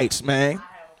follow the lights, man.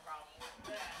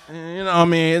 You know what I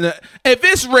mean? If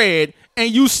it's red and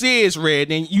you see it's red,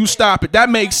 then you stop it. That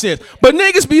makes sense. But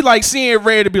niggas be like seeing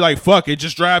red and be like, fuck it,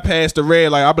 just drive past the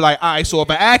red. Like, I'll be like, all right, so if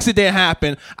an accident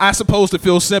happened, I supposed to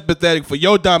feel sympathetic for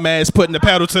your dumb ass putting the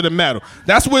pedal to the metal.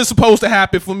 That's what's supposed to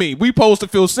happen for me. We supposed to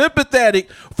feel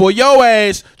sympathetic for your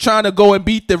ass trying to go and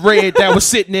beat the red that was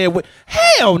sitting there with.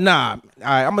 Hell nah. All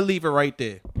right, I'm going to leave it right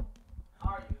there.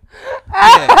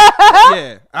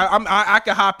 Yeah. I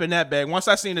could hop in that bag. Once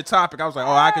I seen the topic, I was like,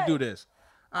 oh, I could do this.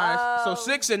 All right, so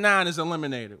 6 and 9 is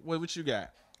eliminated. What you got?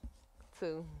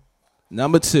 2.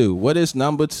 Number 2. What is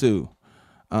number 2?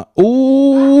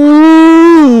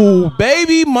 Ooh,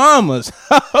 baby mamas.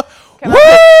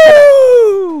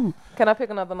 Woo! Can I pick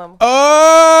another number?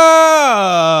 Oh,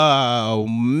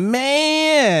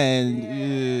 man.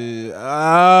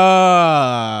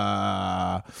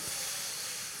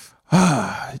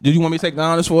 Did you want me to take the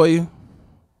honors for you?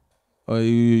 Or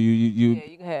you Yeah,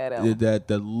 you can have that.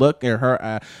 The look in her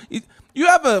eye. You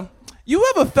ever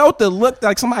felt the look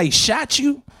like somebody shot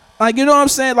you? Like, you know what I'm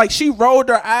saying? Like, she rolled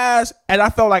her eyes, and I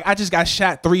felt like I just got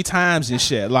shot 3 times and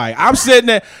shit. Like, I'm sitting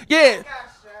there, yeah,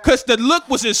 because the look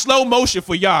was in slow motion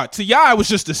for y'all. To y'all, it was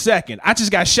just a second. I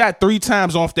just got shot 3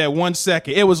 times off that 1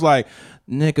 second. It was like,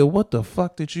 nigga, what the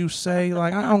fuck did you say?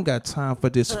 Like, I don't got time for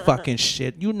this fucking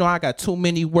shit. You know I got too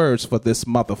many words for this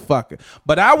motherfucker.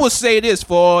 But I will say this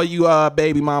for all you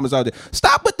baby mamas out there.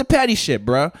 Stop with the petty shit,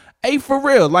 bro. Hey, for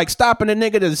real. Like, stopping a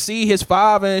nigga to see his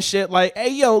father and shit. Like, hey,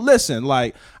 yo, listen,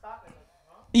 like,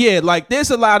 yeah, like,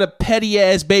 there's a lot of petty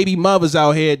ass baby mothers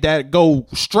out here that go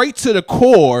straight to the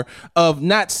core of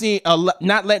not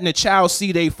letting the child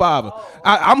see their father.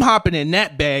 I'm hopping in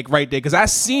that bag right there because I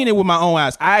seen it with my own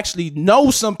eyes. I actually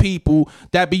know some people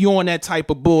that be on that type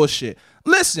of bullshit.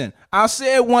 Listen, I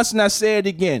said it once and I said it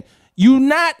again. You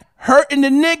not hurting the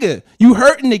nigga. You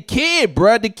hurting the kid,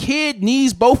 bruh. The kid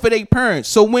needs both of their parents.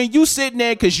 So when you sitting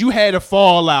there because you had a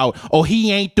fallout or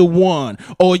he ain't the one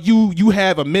or you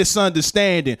have a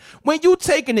misunderstanding, when you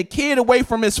taking the kid away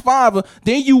from his father,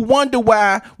 then you wonder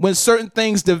why when certain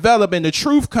things develop and the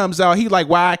truth comes out, he like,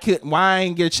 why I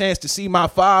ain't get a chance to see my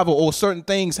father or certain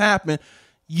things happen.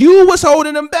 You was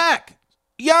holding him back.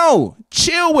 Yo,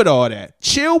 chill with all that.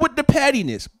 Chill with the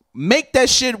pettiness. Make that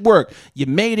shit work. You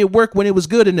made it work when it was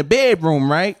good in the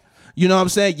bedroom, right? You know what I'm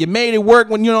saying? You made it work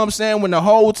when, you know what I'm saying, when the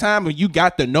whole time when you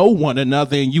got to know one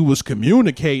another and you was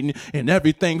communicating and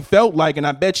everything felt like, and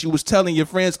I bet you was telling your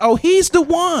friends, oh, he's the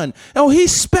one. Oh,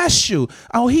 he's special.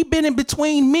 Oh, he been in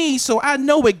between me, so I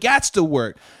know it gots to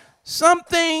work. some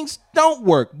things don't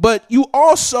work, but you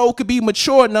also could be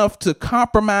mature enough to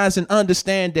compromise and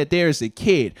understand that there is a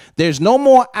kid. There's no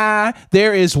more I,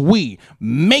 there is we.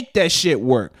 Make that shit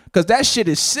work. Because that shit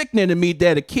is sickening to me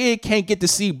that a kid can't get to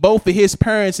see both of his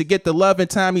parents and get the love and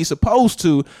time he's supposed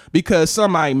to because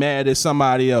somebody mad at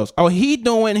somebody else. Oh, he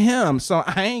doing him. So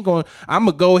I'm going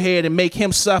to go ahead and make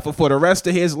him suffer for the rest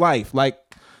of his life. Like,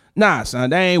 nah,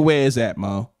 son, that ain't where it's at,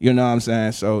 Mo. You know what I'm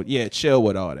saying? So, yeah, chill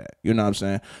with all that. You know what I'm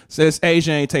saying? Since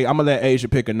Asia ain't I'm going to let Asia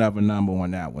pick another number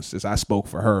on that one since I spoke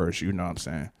for hers. You know what I'm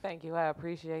saying? Thank you. I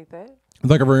appreciate that.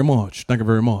 Thank you very much. Thank you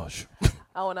very much.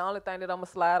 Oh, and the only thing that I'm going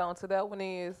to slide on to that one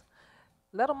is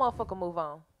let a motherfucker move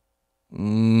on. Let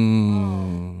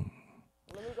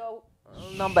me go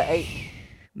number 8.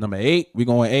 Number 8? We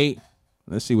going 8?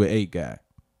 Let's see what 8 got.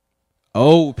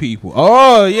 Old people.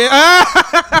 Oh, yeah.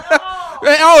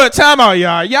 Oh, time out,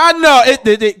 y'all. Y'all know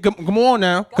it. Come on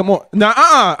now. Come on.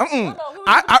 Nah,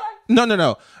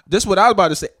 No. This is what I was about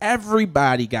to say.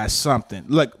 Everybody got something.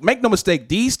 Look, make no mistake.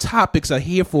 These topics are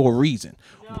here for a reason.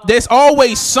 There's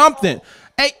always something.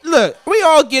 Hey, look, we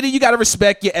all get it. You got to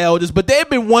respect your elders, but there's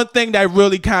been one thing that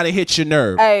really kind of hit your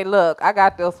nerve. Hey, look, I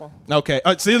got this one. Okay.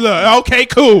 See, look. Okay,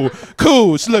 cool.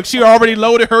 Look, she already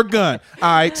loaded her gun. All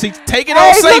right. See, take it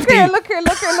on safety. Look here.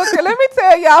 Let me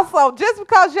tell y'all something. Just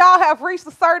because y'all have reached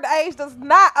a certain age does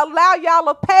not allow y'all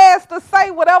a pass to say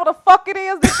whatever the fuck it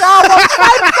is that y'all want to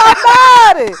say to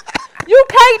somebody. You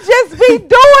can't just be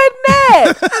doing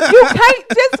that. You can't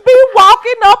just be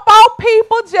walking up on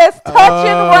people just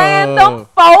touching random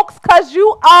folks because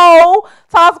you old,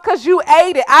 because you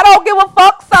ate it. I don't give a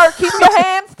fuck, sir. Keep your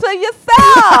hands to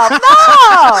yourself.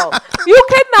 No. You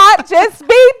cannot just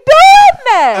be doing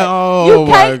that. You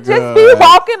can't just be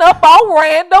walking up on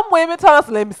random women telling us,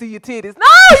 let me see your titties. No,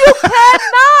 you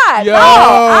cannot. Yo. No,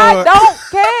 I don't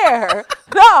care.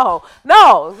 No.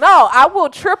 I will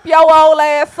trip your old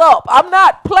ass up. I'm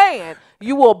not playing.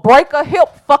 You will break a hip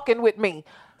fucking with me.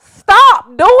 Stop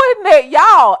doing that,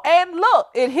 y'all. And look,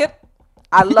 it hit.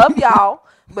 I love y'all,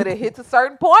 but it hits a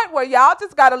certain point where y'all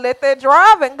just got to let that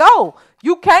drive and go.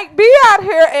 You can't be out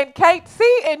here and can't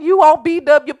see and you on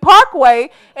BW Parkway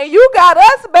and you got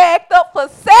us backed up for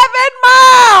 7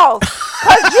 miles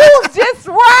because you was just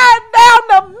riding down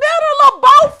the middle of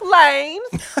both lanes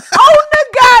on the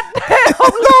goddamn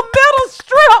little middle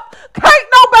strip. Can't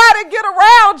nobody get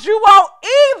around you on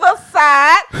either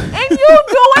side and you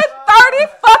doing 30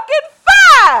 fucking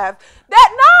 5.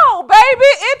 No,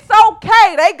 baby, it's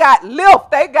okay. They got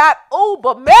Lyft, they got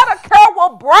Uber. Medicare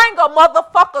will bring a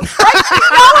motherfucker straight to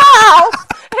your house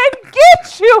and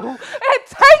get you and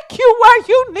take you where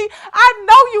you need. I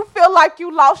know you feel like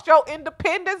you lost your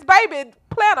independence, baby.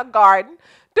 Plant a garden.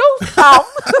 Do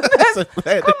something.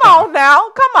 Come on now.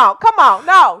 Come on.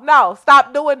 No.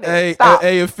 Stop doing this. Stop.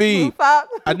 Hey, Afid.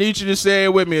 I need you to say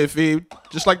it with me, Afid.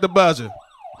 Just like the buzzer.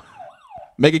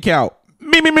 Make it count.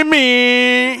 Me.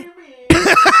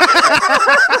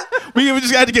 We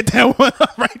just got to get that one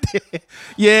up right there.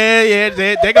 Yeah.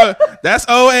 They go. That's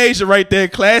old Asia right there.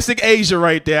 Classic Asia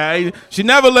right there. She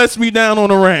never lets me down on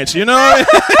the ranch, you know?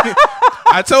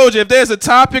 I told you, if there's a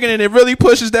topic and it really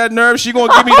pushes that nerve, she going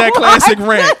to give me that classic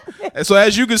rant. And so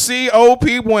as you can see, old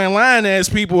people and lion-ass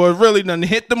people are really done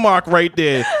hit the mark right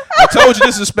there. I told you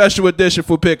this is a special edition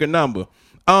for Pick a Number.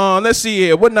 Let's see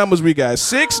here. What numbers we got?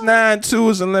 6, 9, 2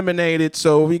 is eliminated.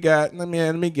 So we got. Let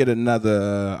me get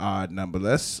another odd number.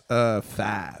 Let's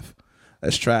 5.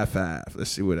 Let's try 5.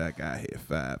 Let's see what I got here.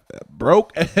 5.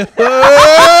 Broke.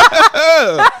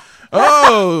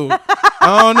 Oh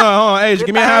no! Hey,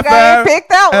 give me a high five. Pick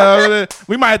that one.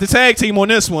 We might have to tag team on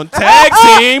this one. Tag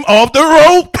team off the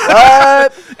rope.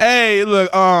 Hey, look.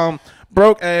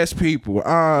 Broke ass people.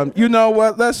 You know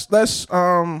what? Let's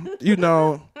okay.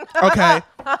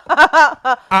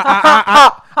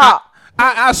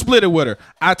 I split it with her.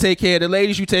 I take care of the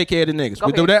ladies, you take care of the niggas.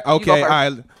 We do that? Okay, all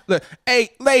right. Look,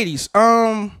 hey, ladies,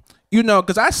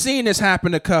 because I seen this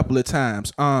happen a couple of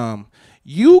times.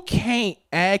 You can't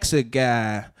ask a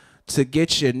guy to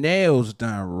get your nails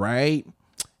done, right?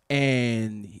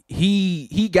 And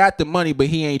he got the money, but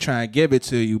he ain't trying to give it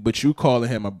to you, but you calling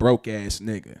him a broke ass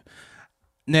nigga.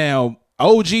 Now,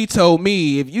 OG told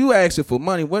me, if you asking for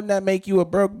money, wouldn't that make you a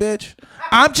broke bitch?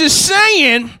 I'm just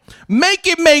saying, make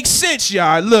it make sense,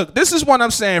 y'all. Look, this is what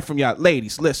I'm saying from y'all.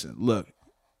 Ladies, listen, look.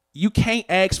 You can't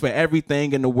ask for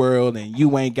everything in the world and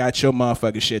you ain't got your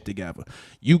motherfucking shit together.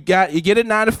 You get a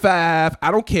 9 to 5.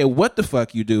 I don't care what the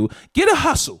fuck you do. Get a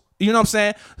hustle. You know what I'm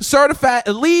saying? Certified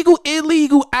illegal,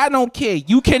 I don't care.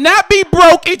 You cannot be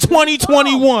broke in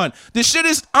 2021. This shit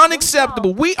is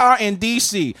unacceptable. We are in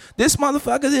DC. This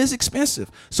motherfucker is expensive.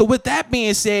 So with that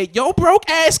being said, your broke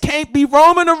ass can't be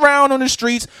roaming around on the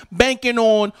streets banking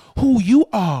on who you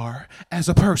are as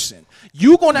a person.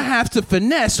 You're going to have to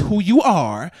finesse who you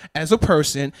are as a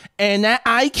person and that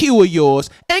IQ of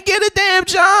yours and get a damn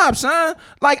job, son.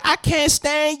 Like, I can't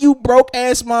stand you broke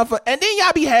ass motherfucker. And then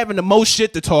y'all be having the most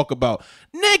shit to talk about.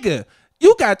 Nigga,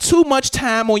 you got too much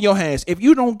time on your hands. If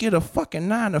you don't get a fucking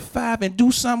 9 to 5 and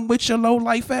do something with your low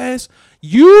life ass,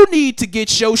 you need to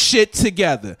get your shit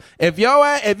together.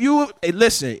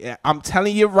 Listen, I'm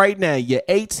telling you right now, you're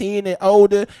 18 and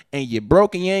older and you're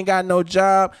broke and you ain't got no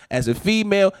job. As a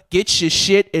female, get your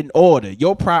shit in order.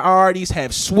 Your priorities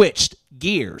have switched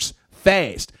gears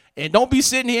fast. And don't be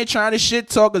sitting here trying to shit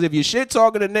talk, because if you shit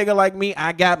talking a nigga like me,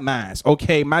 I got mines.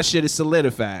 Okay, my shit is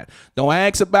solidified. Don't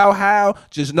ask about how.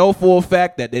 Just know for a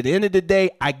fact that at the end of the day,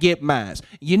 I get mines.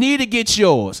 You need to get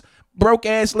yours. Broke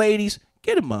ass ladies,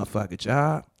 get a motherfucking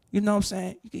job. You know what I'm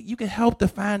saying? You can help the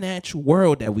financial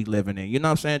world that we living in. You know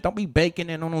what I'm saying? Don't be baking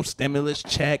in on those stimulus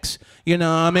checks. You know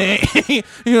what I mean?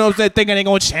 You know what I'm saying? Thinking they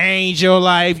gonna change your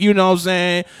life. You know what I'm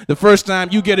saying? The first time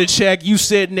you get a check, you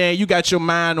sitting there, you got your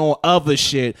mind on other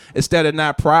shit instead of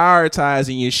not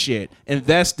prioritizing your shit,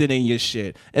 investing in your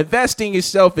shit. Invest in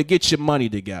yourself and get your money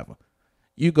together.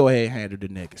 You go ahead and handle the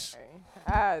niggas.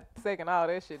 I second all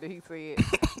that shit that he said.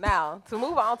 Now, to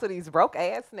move on to these broke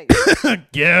ass niggas.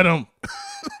 Get them.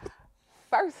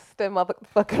 First and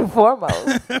motherfucking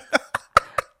foremost,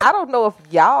 I don't know if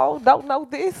y'all don't know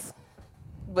this,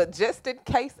 but just in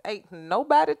case ain't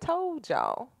nobody told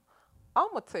y'all,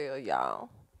 I'ma tell y'all,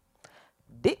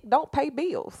 dick don't pay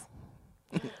bills.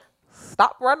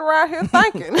 Stop running around here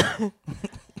thinking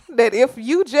that if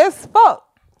you just fuck,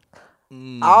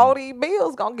 all these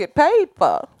bills gonna get paid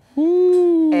for.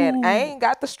 Ooh. And I ain't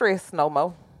got the stress no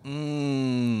more.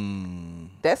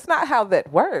 That's not how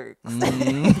that works.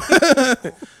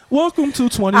 Welcome to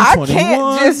 2021. I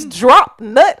can't just drop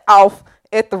nut off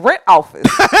at the rent office.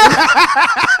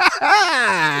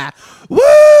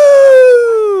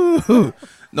 Woo!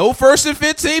 No first and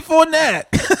 15th on that.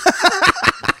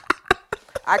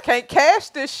 I can't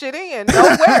cash this shit in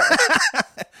nowhere.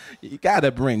 You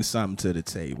gotta bring something to the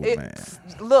table, man.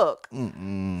 Look,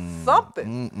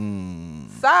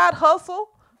 something. Side hustle,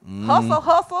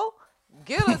 hustle.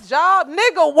 Get a job,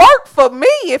 nigga. Work for me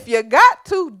if you got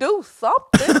to do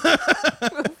something.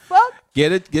 Fuck.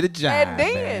 Get a job, and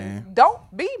then man. Don't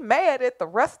be mad at the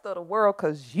rest of the world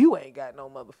because you ain't got no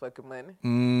motherfucking money.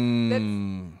 That's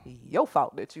your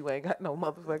fault that you ain't got no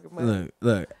motherfucking money.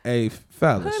 Look, hey,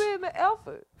 fellas. Put in the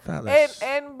effort. Fellas.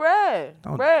 And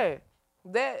bruh,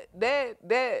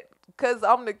 that because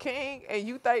I'm the king and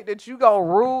you think that you gonna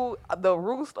rule the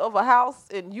roost of a house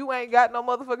and you ain't got no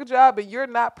motherfucking job and you're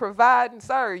not providing,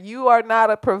 sir. You are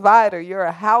not a provider. You're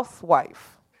a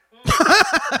housewife.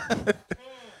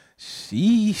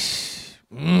 Sheesh.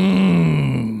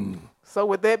 So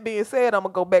with that being said, I'm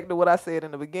gonna go back to what I said in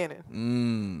the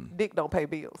beginning. Dick don't pay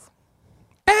bills.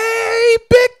 Hey,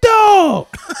 big dog.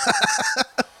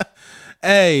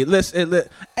 Hey, listen.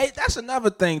 Hey, that's another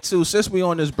thing too. Since we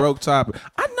on this broke topic,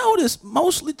 I notice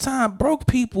mostly time broke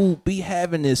people be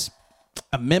having this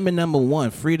amendment number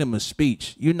 1, freedom of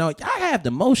speech. You know, I have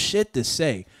the most shit to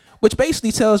say, which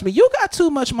basically tells me you got too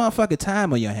much motherfucking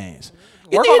time on your hands.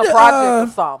 Work on a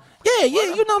project or something. Yeah,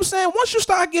 you know what I'm saying? Once you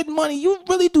start getting money, you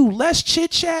really do less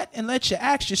chit-chat and let your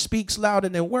actions speak louder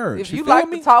than words. If you like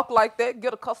to talk like that,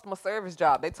 get a customer service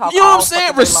job. They talk. You know what I'm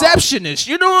saying? Receptionist.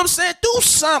 You know what I'm saying? Do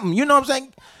something. You know what I'm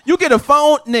saying? You get a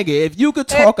phone, nigga. If you could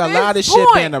talk a lot of shit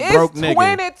being a broke nigga.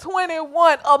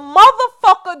 2021. A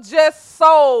motherfucker just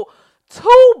sold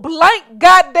 2 blank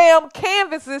goddamn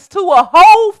canvases to a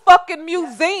whole fucking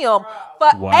museum for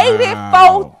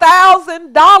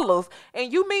 $84,000.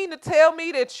 And you mean to tell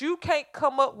me that you can't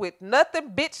come up with nothing,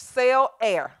 bitch, sell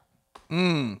air?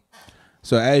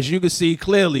 So as you can see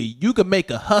clearly, you can make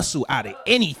a hustle out of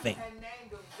anything.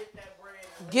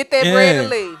 Get that bread and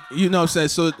leave. You know what I'm saying?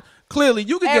 So clearly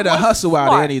you can get a hustle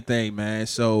out of anything, man.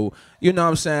 So you know what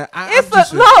I'm saying?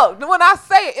 Look, when I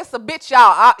say it, it's a bitch,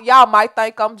 y'all. Y'all might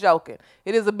think I'm joking.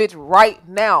 It is a bitch right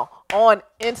now on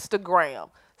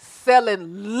Instagram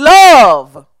selling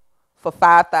love for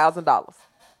 $5,000.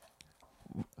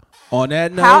 On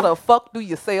that note, how the fuck do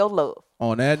you sell love?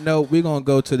 On that note, we're going to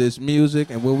go to this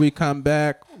music, and when we come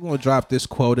back, we're going to drop this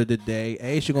quote of the day.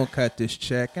 Ace, you're going to cut this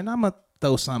check, and I'm going to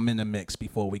throw something in the mix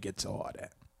before we get to all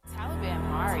that. Taliban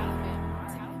Mari.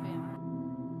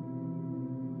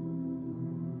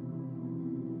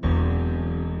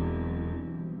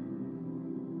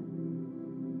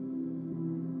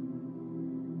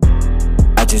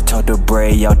 just talked to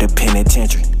Bray out the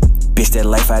penitentiary. Bitch, that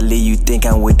life I live, you think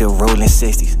I'm with the rolling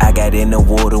 60s. I got in the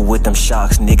water with them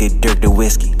sharks, nigga, dirt the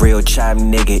whiskey. Real chop,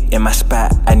 nigga, in my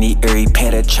spot. I need every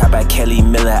panda chop by Kelly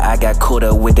Miller. I got caught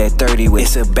up with that 30 with.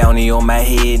 It's a bounty on my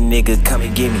head, nigga, come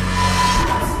and get me.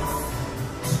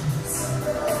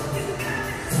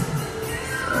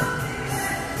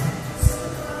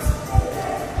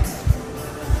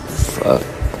 Fuck.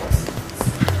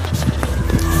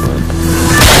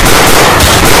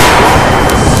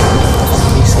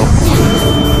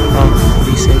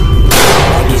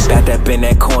 Backed up in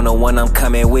that corner when I'm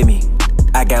coming with me.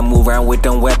 I got move around with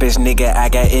them weapons, nigga, I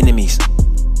got enemies.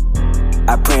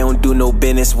 I pray don't do no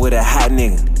business with a hot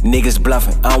nigga. Niggas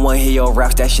bluffing, I don't wanna hear your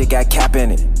raps, that shit got cap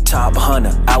in it. Top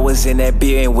hunter, I was in that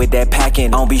beer and with that pack in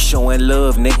it. I don't be showing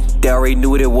love, nigga, they already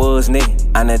knew what it was,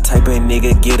 nigga. I'm the type of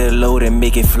nigga, get a load and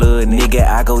make it flood, nigga.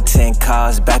 I go 10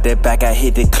 cars, back to back, I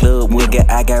hit the club, nigga.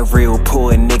 I got real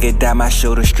poor, nigga, die my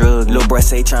shoulder strug. Lil' bruh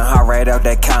say tryna hop right out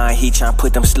that car and he tryna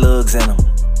put them slugs in him.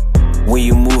 When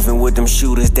you moving with them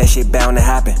shooters, that shit bound to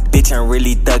happen. Bitch, I'm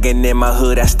really thuggin' in my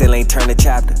hood, I still ain't turned a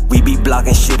chapter. We be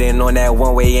blocking shit and on that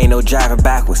one way, ain't no driving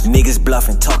backwards. Niggas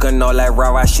bluffing, talking all that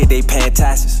rah-rah shit, they paying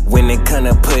taxes. When they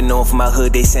kinda putting on for my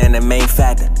hood, they saying the main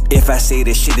factor. If I say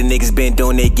the shit the niggas been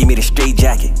doing, they give me the straight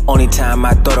jacket. Only time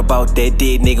I thought about that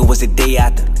dead nigga was the day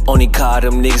after. Only car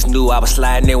them niggas knew I was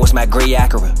sliding in was my gray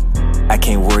Acura. I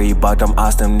can't worry about them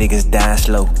awesome niggas dying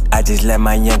slow. I just let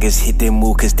my youngest hit them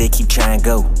move cause they keep trying to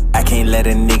go. I can't let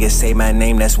a nigga say my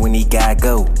name, that's when he gotta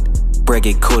go. Break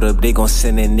it caught up, they gon'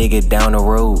 send a nigga down the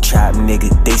road. Trap nigga,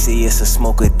 they say it's a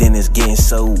smoker, then it's getting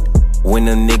sold. When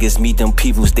them niggas meet them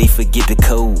peoples, they forget the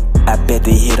code. I bet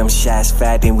they hit them shots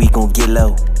fat, then we gon' get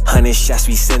low. 100 shots,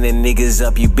 we sending niggas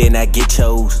up, you better not get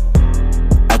chose.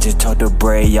 I just talked to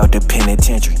Bray out the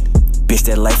penitentiary. Bitch,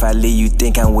 that life I live, you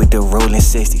think I'm with the rolling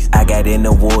 60s. I got in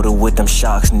the water with them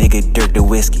sharks, nigga, dirt the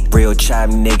whiskey. Real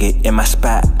chop, nigga, in my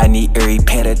spot. I need every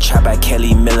panda chop by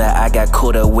Kelly Miller. I got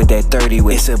caught up with that 30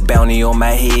 with. It's a bounty on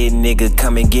my head, nigga,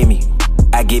 come and get me.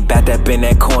 I get backed up in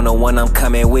that corner when I'm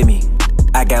coming with me.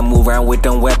 I got move around with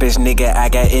them weapons, nigga, I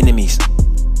got enemies.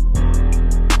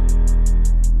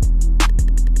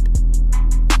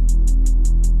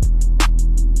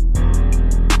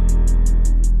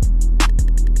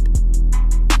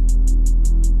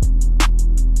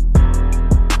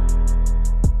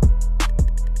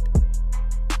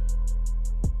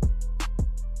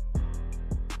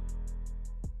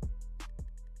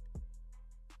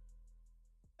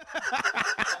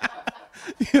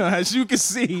 You know, as you can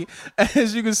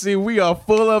see, we are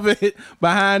full of it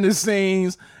behind the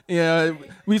scenes. You know,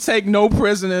 we take no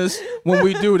prisoners when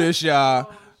we do this,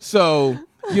 y'all. So,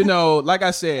 you know, like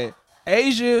I said,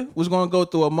 Asia was gonna go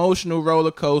through emotional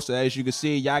roller coaster. As you can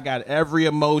see, y'all got every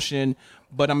emotion,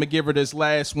 but I'm gonna give her this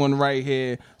last one right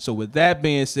here. So with that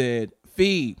being said,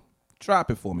 Feed, drop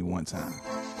it for me one time.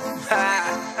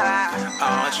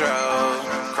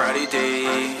 Entro, Cardi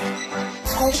D,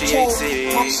 GAT.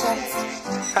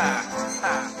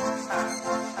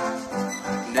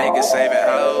 Niggas saving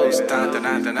hoes, dun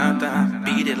dun dun dun dun.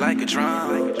 Beat it like a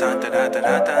drum, dun dun dun dun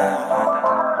dun.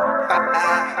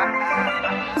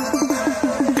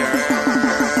 Girl,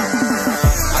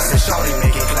 I said, shorty,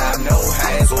 make it clap, no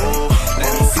hands. Ooh,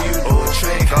 let me see you do a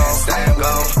trick, stand,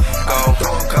 go,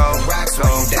 racks, go,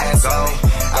 dance, go.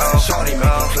 I said, shorty, make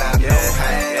it clap, no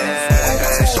hands. I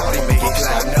said, shorty, make it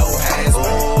clap, no hands. Ooh,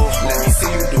 let me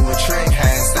see you do a trick,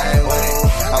 handstand with it.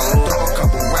 I said, throw a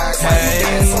couple racks while you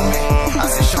dance on me. I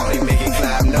said, shorty, make it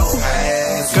clap, no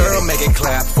hands. Girl, make it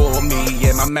clap for me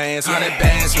and my mans. 100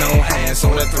 bands, no hands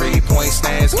on the 3-point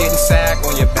stands. Getting sack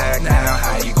on your back now,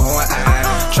 how you gon'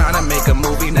 act? Tryna make a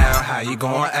movie now, how you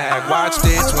gon' act? Watch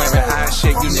this, wearing eye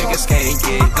shit, you niggas can't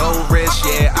get. Go rich,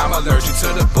 yeah, I'm allergic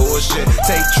to the bullshit.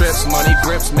 Take trips, money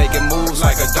grips, making moves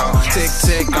like a dog. Tick,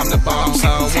 tick, I'm the bomb,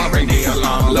 someone bring the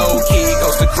alarm. Low key,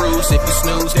 goes to cruise, if you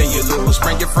snooze, then you lose.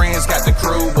 Bring your friends, got the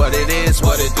crew, what it is,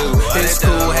 what it do. It's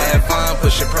cool, have fun,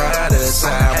 push your pride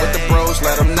aside. With the bros,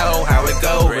 let them know how it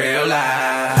go, real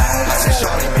life. I said,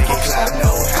 shorty, make it clap,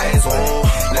 no hands, ooh.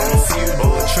 Let me see you do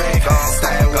a trick,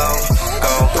 stand, go,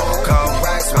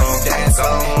 racks, go, dance,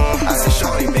 go. I said,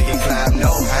 shorty, make it clap,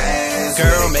 no hands.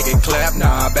 Girl, make it clap,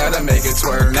 nah, better make it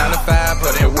twerk. 9 to 5,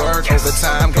 put in work,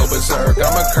 overtime, go berserk.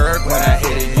 I'm a Kirk when I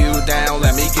hit it, you down,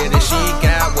 let me get it. She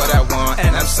got what I want,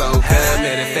 and I'm so good.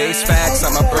 Let it face facts,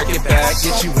 I'ma break it back,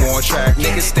 get you on track.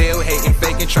 Niggas still hating,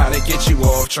 faking, trying to get you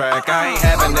off track. I ain't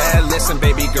having that, listen,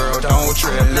 baby girl, don't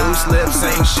trip. Loose lips,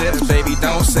 same shit, baby,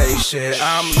 don't say shit.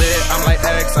 I'm lit, I'm like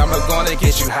X, I'm gonna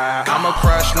get you high. I'ma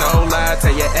crush, no lie,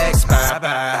 tell your ex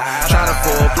bye-bye. Tryna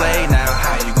full play now,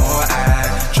 how you gon'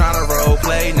 act? Tryna role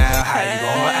play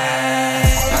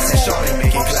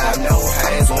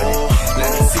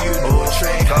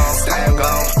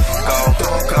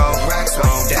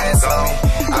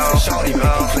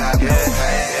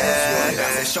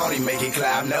shorty, make it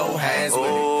clap, no hands with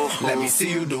it. Let me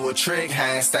see you do a trick,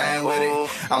 handstand with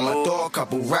it. I'ma throw a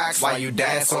couple racks while you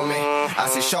dance on me. I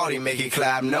said, shorty, make it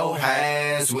clap, no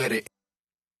hands with it.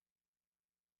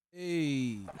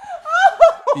 Hey.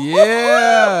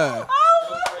 Yeah.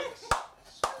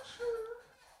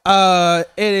 It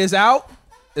is out.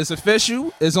 It's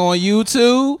official. It's on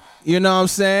YouTube. You know what I'm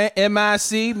saying?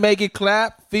 M.I.C. Make It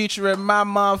Clap, featuring my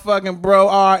motherfucking bro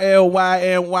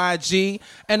RLYNYG,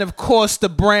 and of course the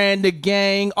brand, the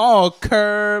gang, all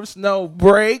curves, no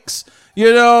breaks.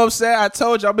 You know what I'm saying? I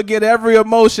told you I'm gonna get every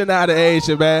emotion out of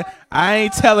Asia, man. I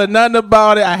ain't telling nothing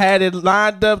about it. I had it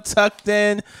lined up, tucked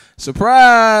in.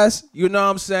 Surprise. You know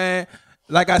what I'm saying?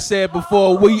 Like I said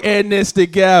before, we end this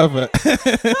together.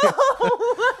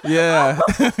 Yeah.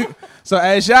 So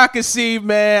as y'all can see,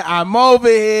 man, I'm over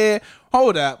here.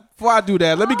 Hold up. Before I do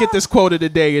that, let me get this quote of the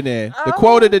day in there. The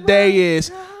quote of the day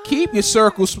is, keep your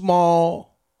circle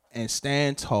small and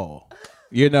stand tall.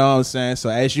 You know what I'm saying? So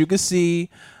as you can see,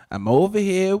 I'm over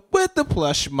here with the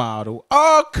plush model.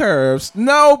 All curves,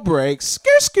 no breaks.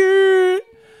 Skirt, skirt.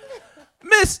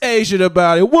 Miss Asian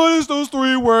about it. What is those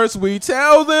 3 words we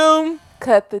tell them?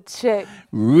 Cut the check.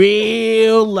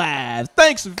 Real live.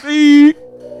 Thanks, V.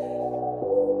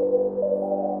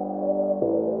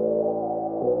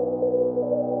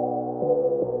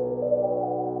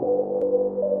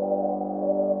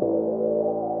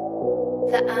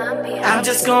 I'm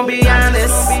just gonna be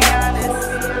honest.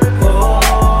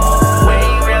 Oh, we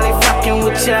ain't really fucking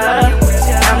with ya.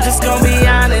 I'm just gonna be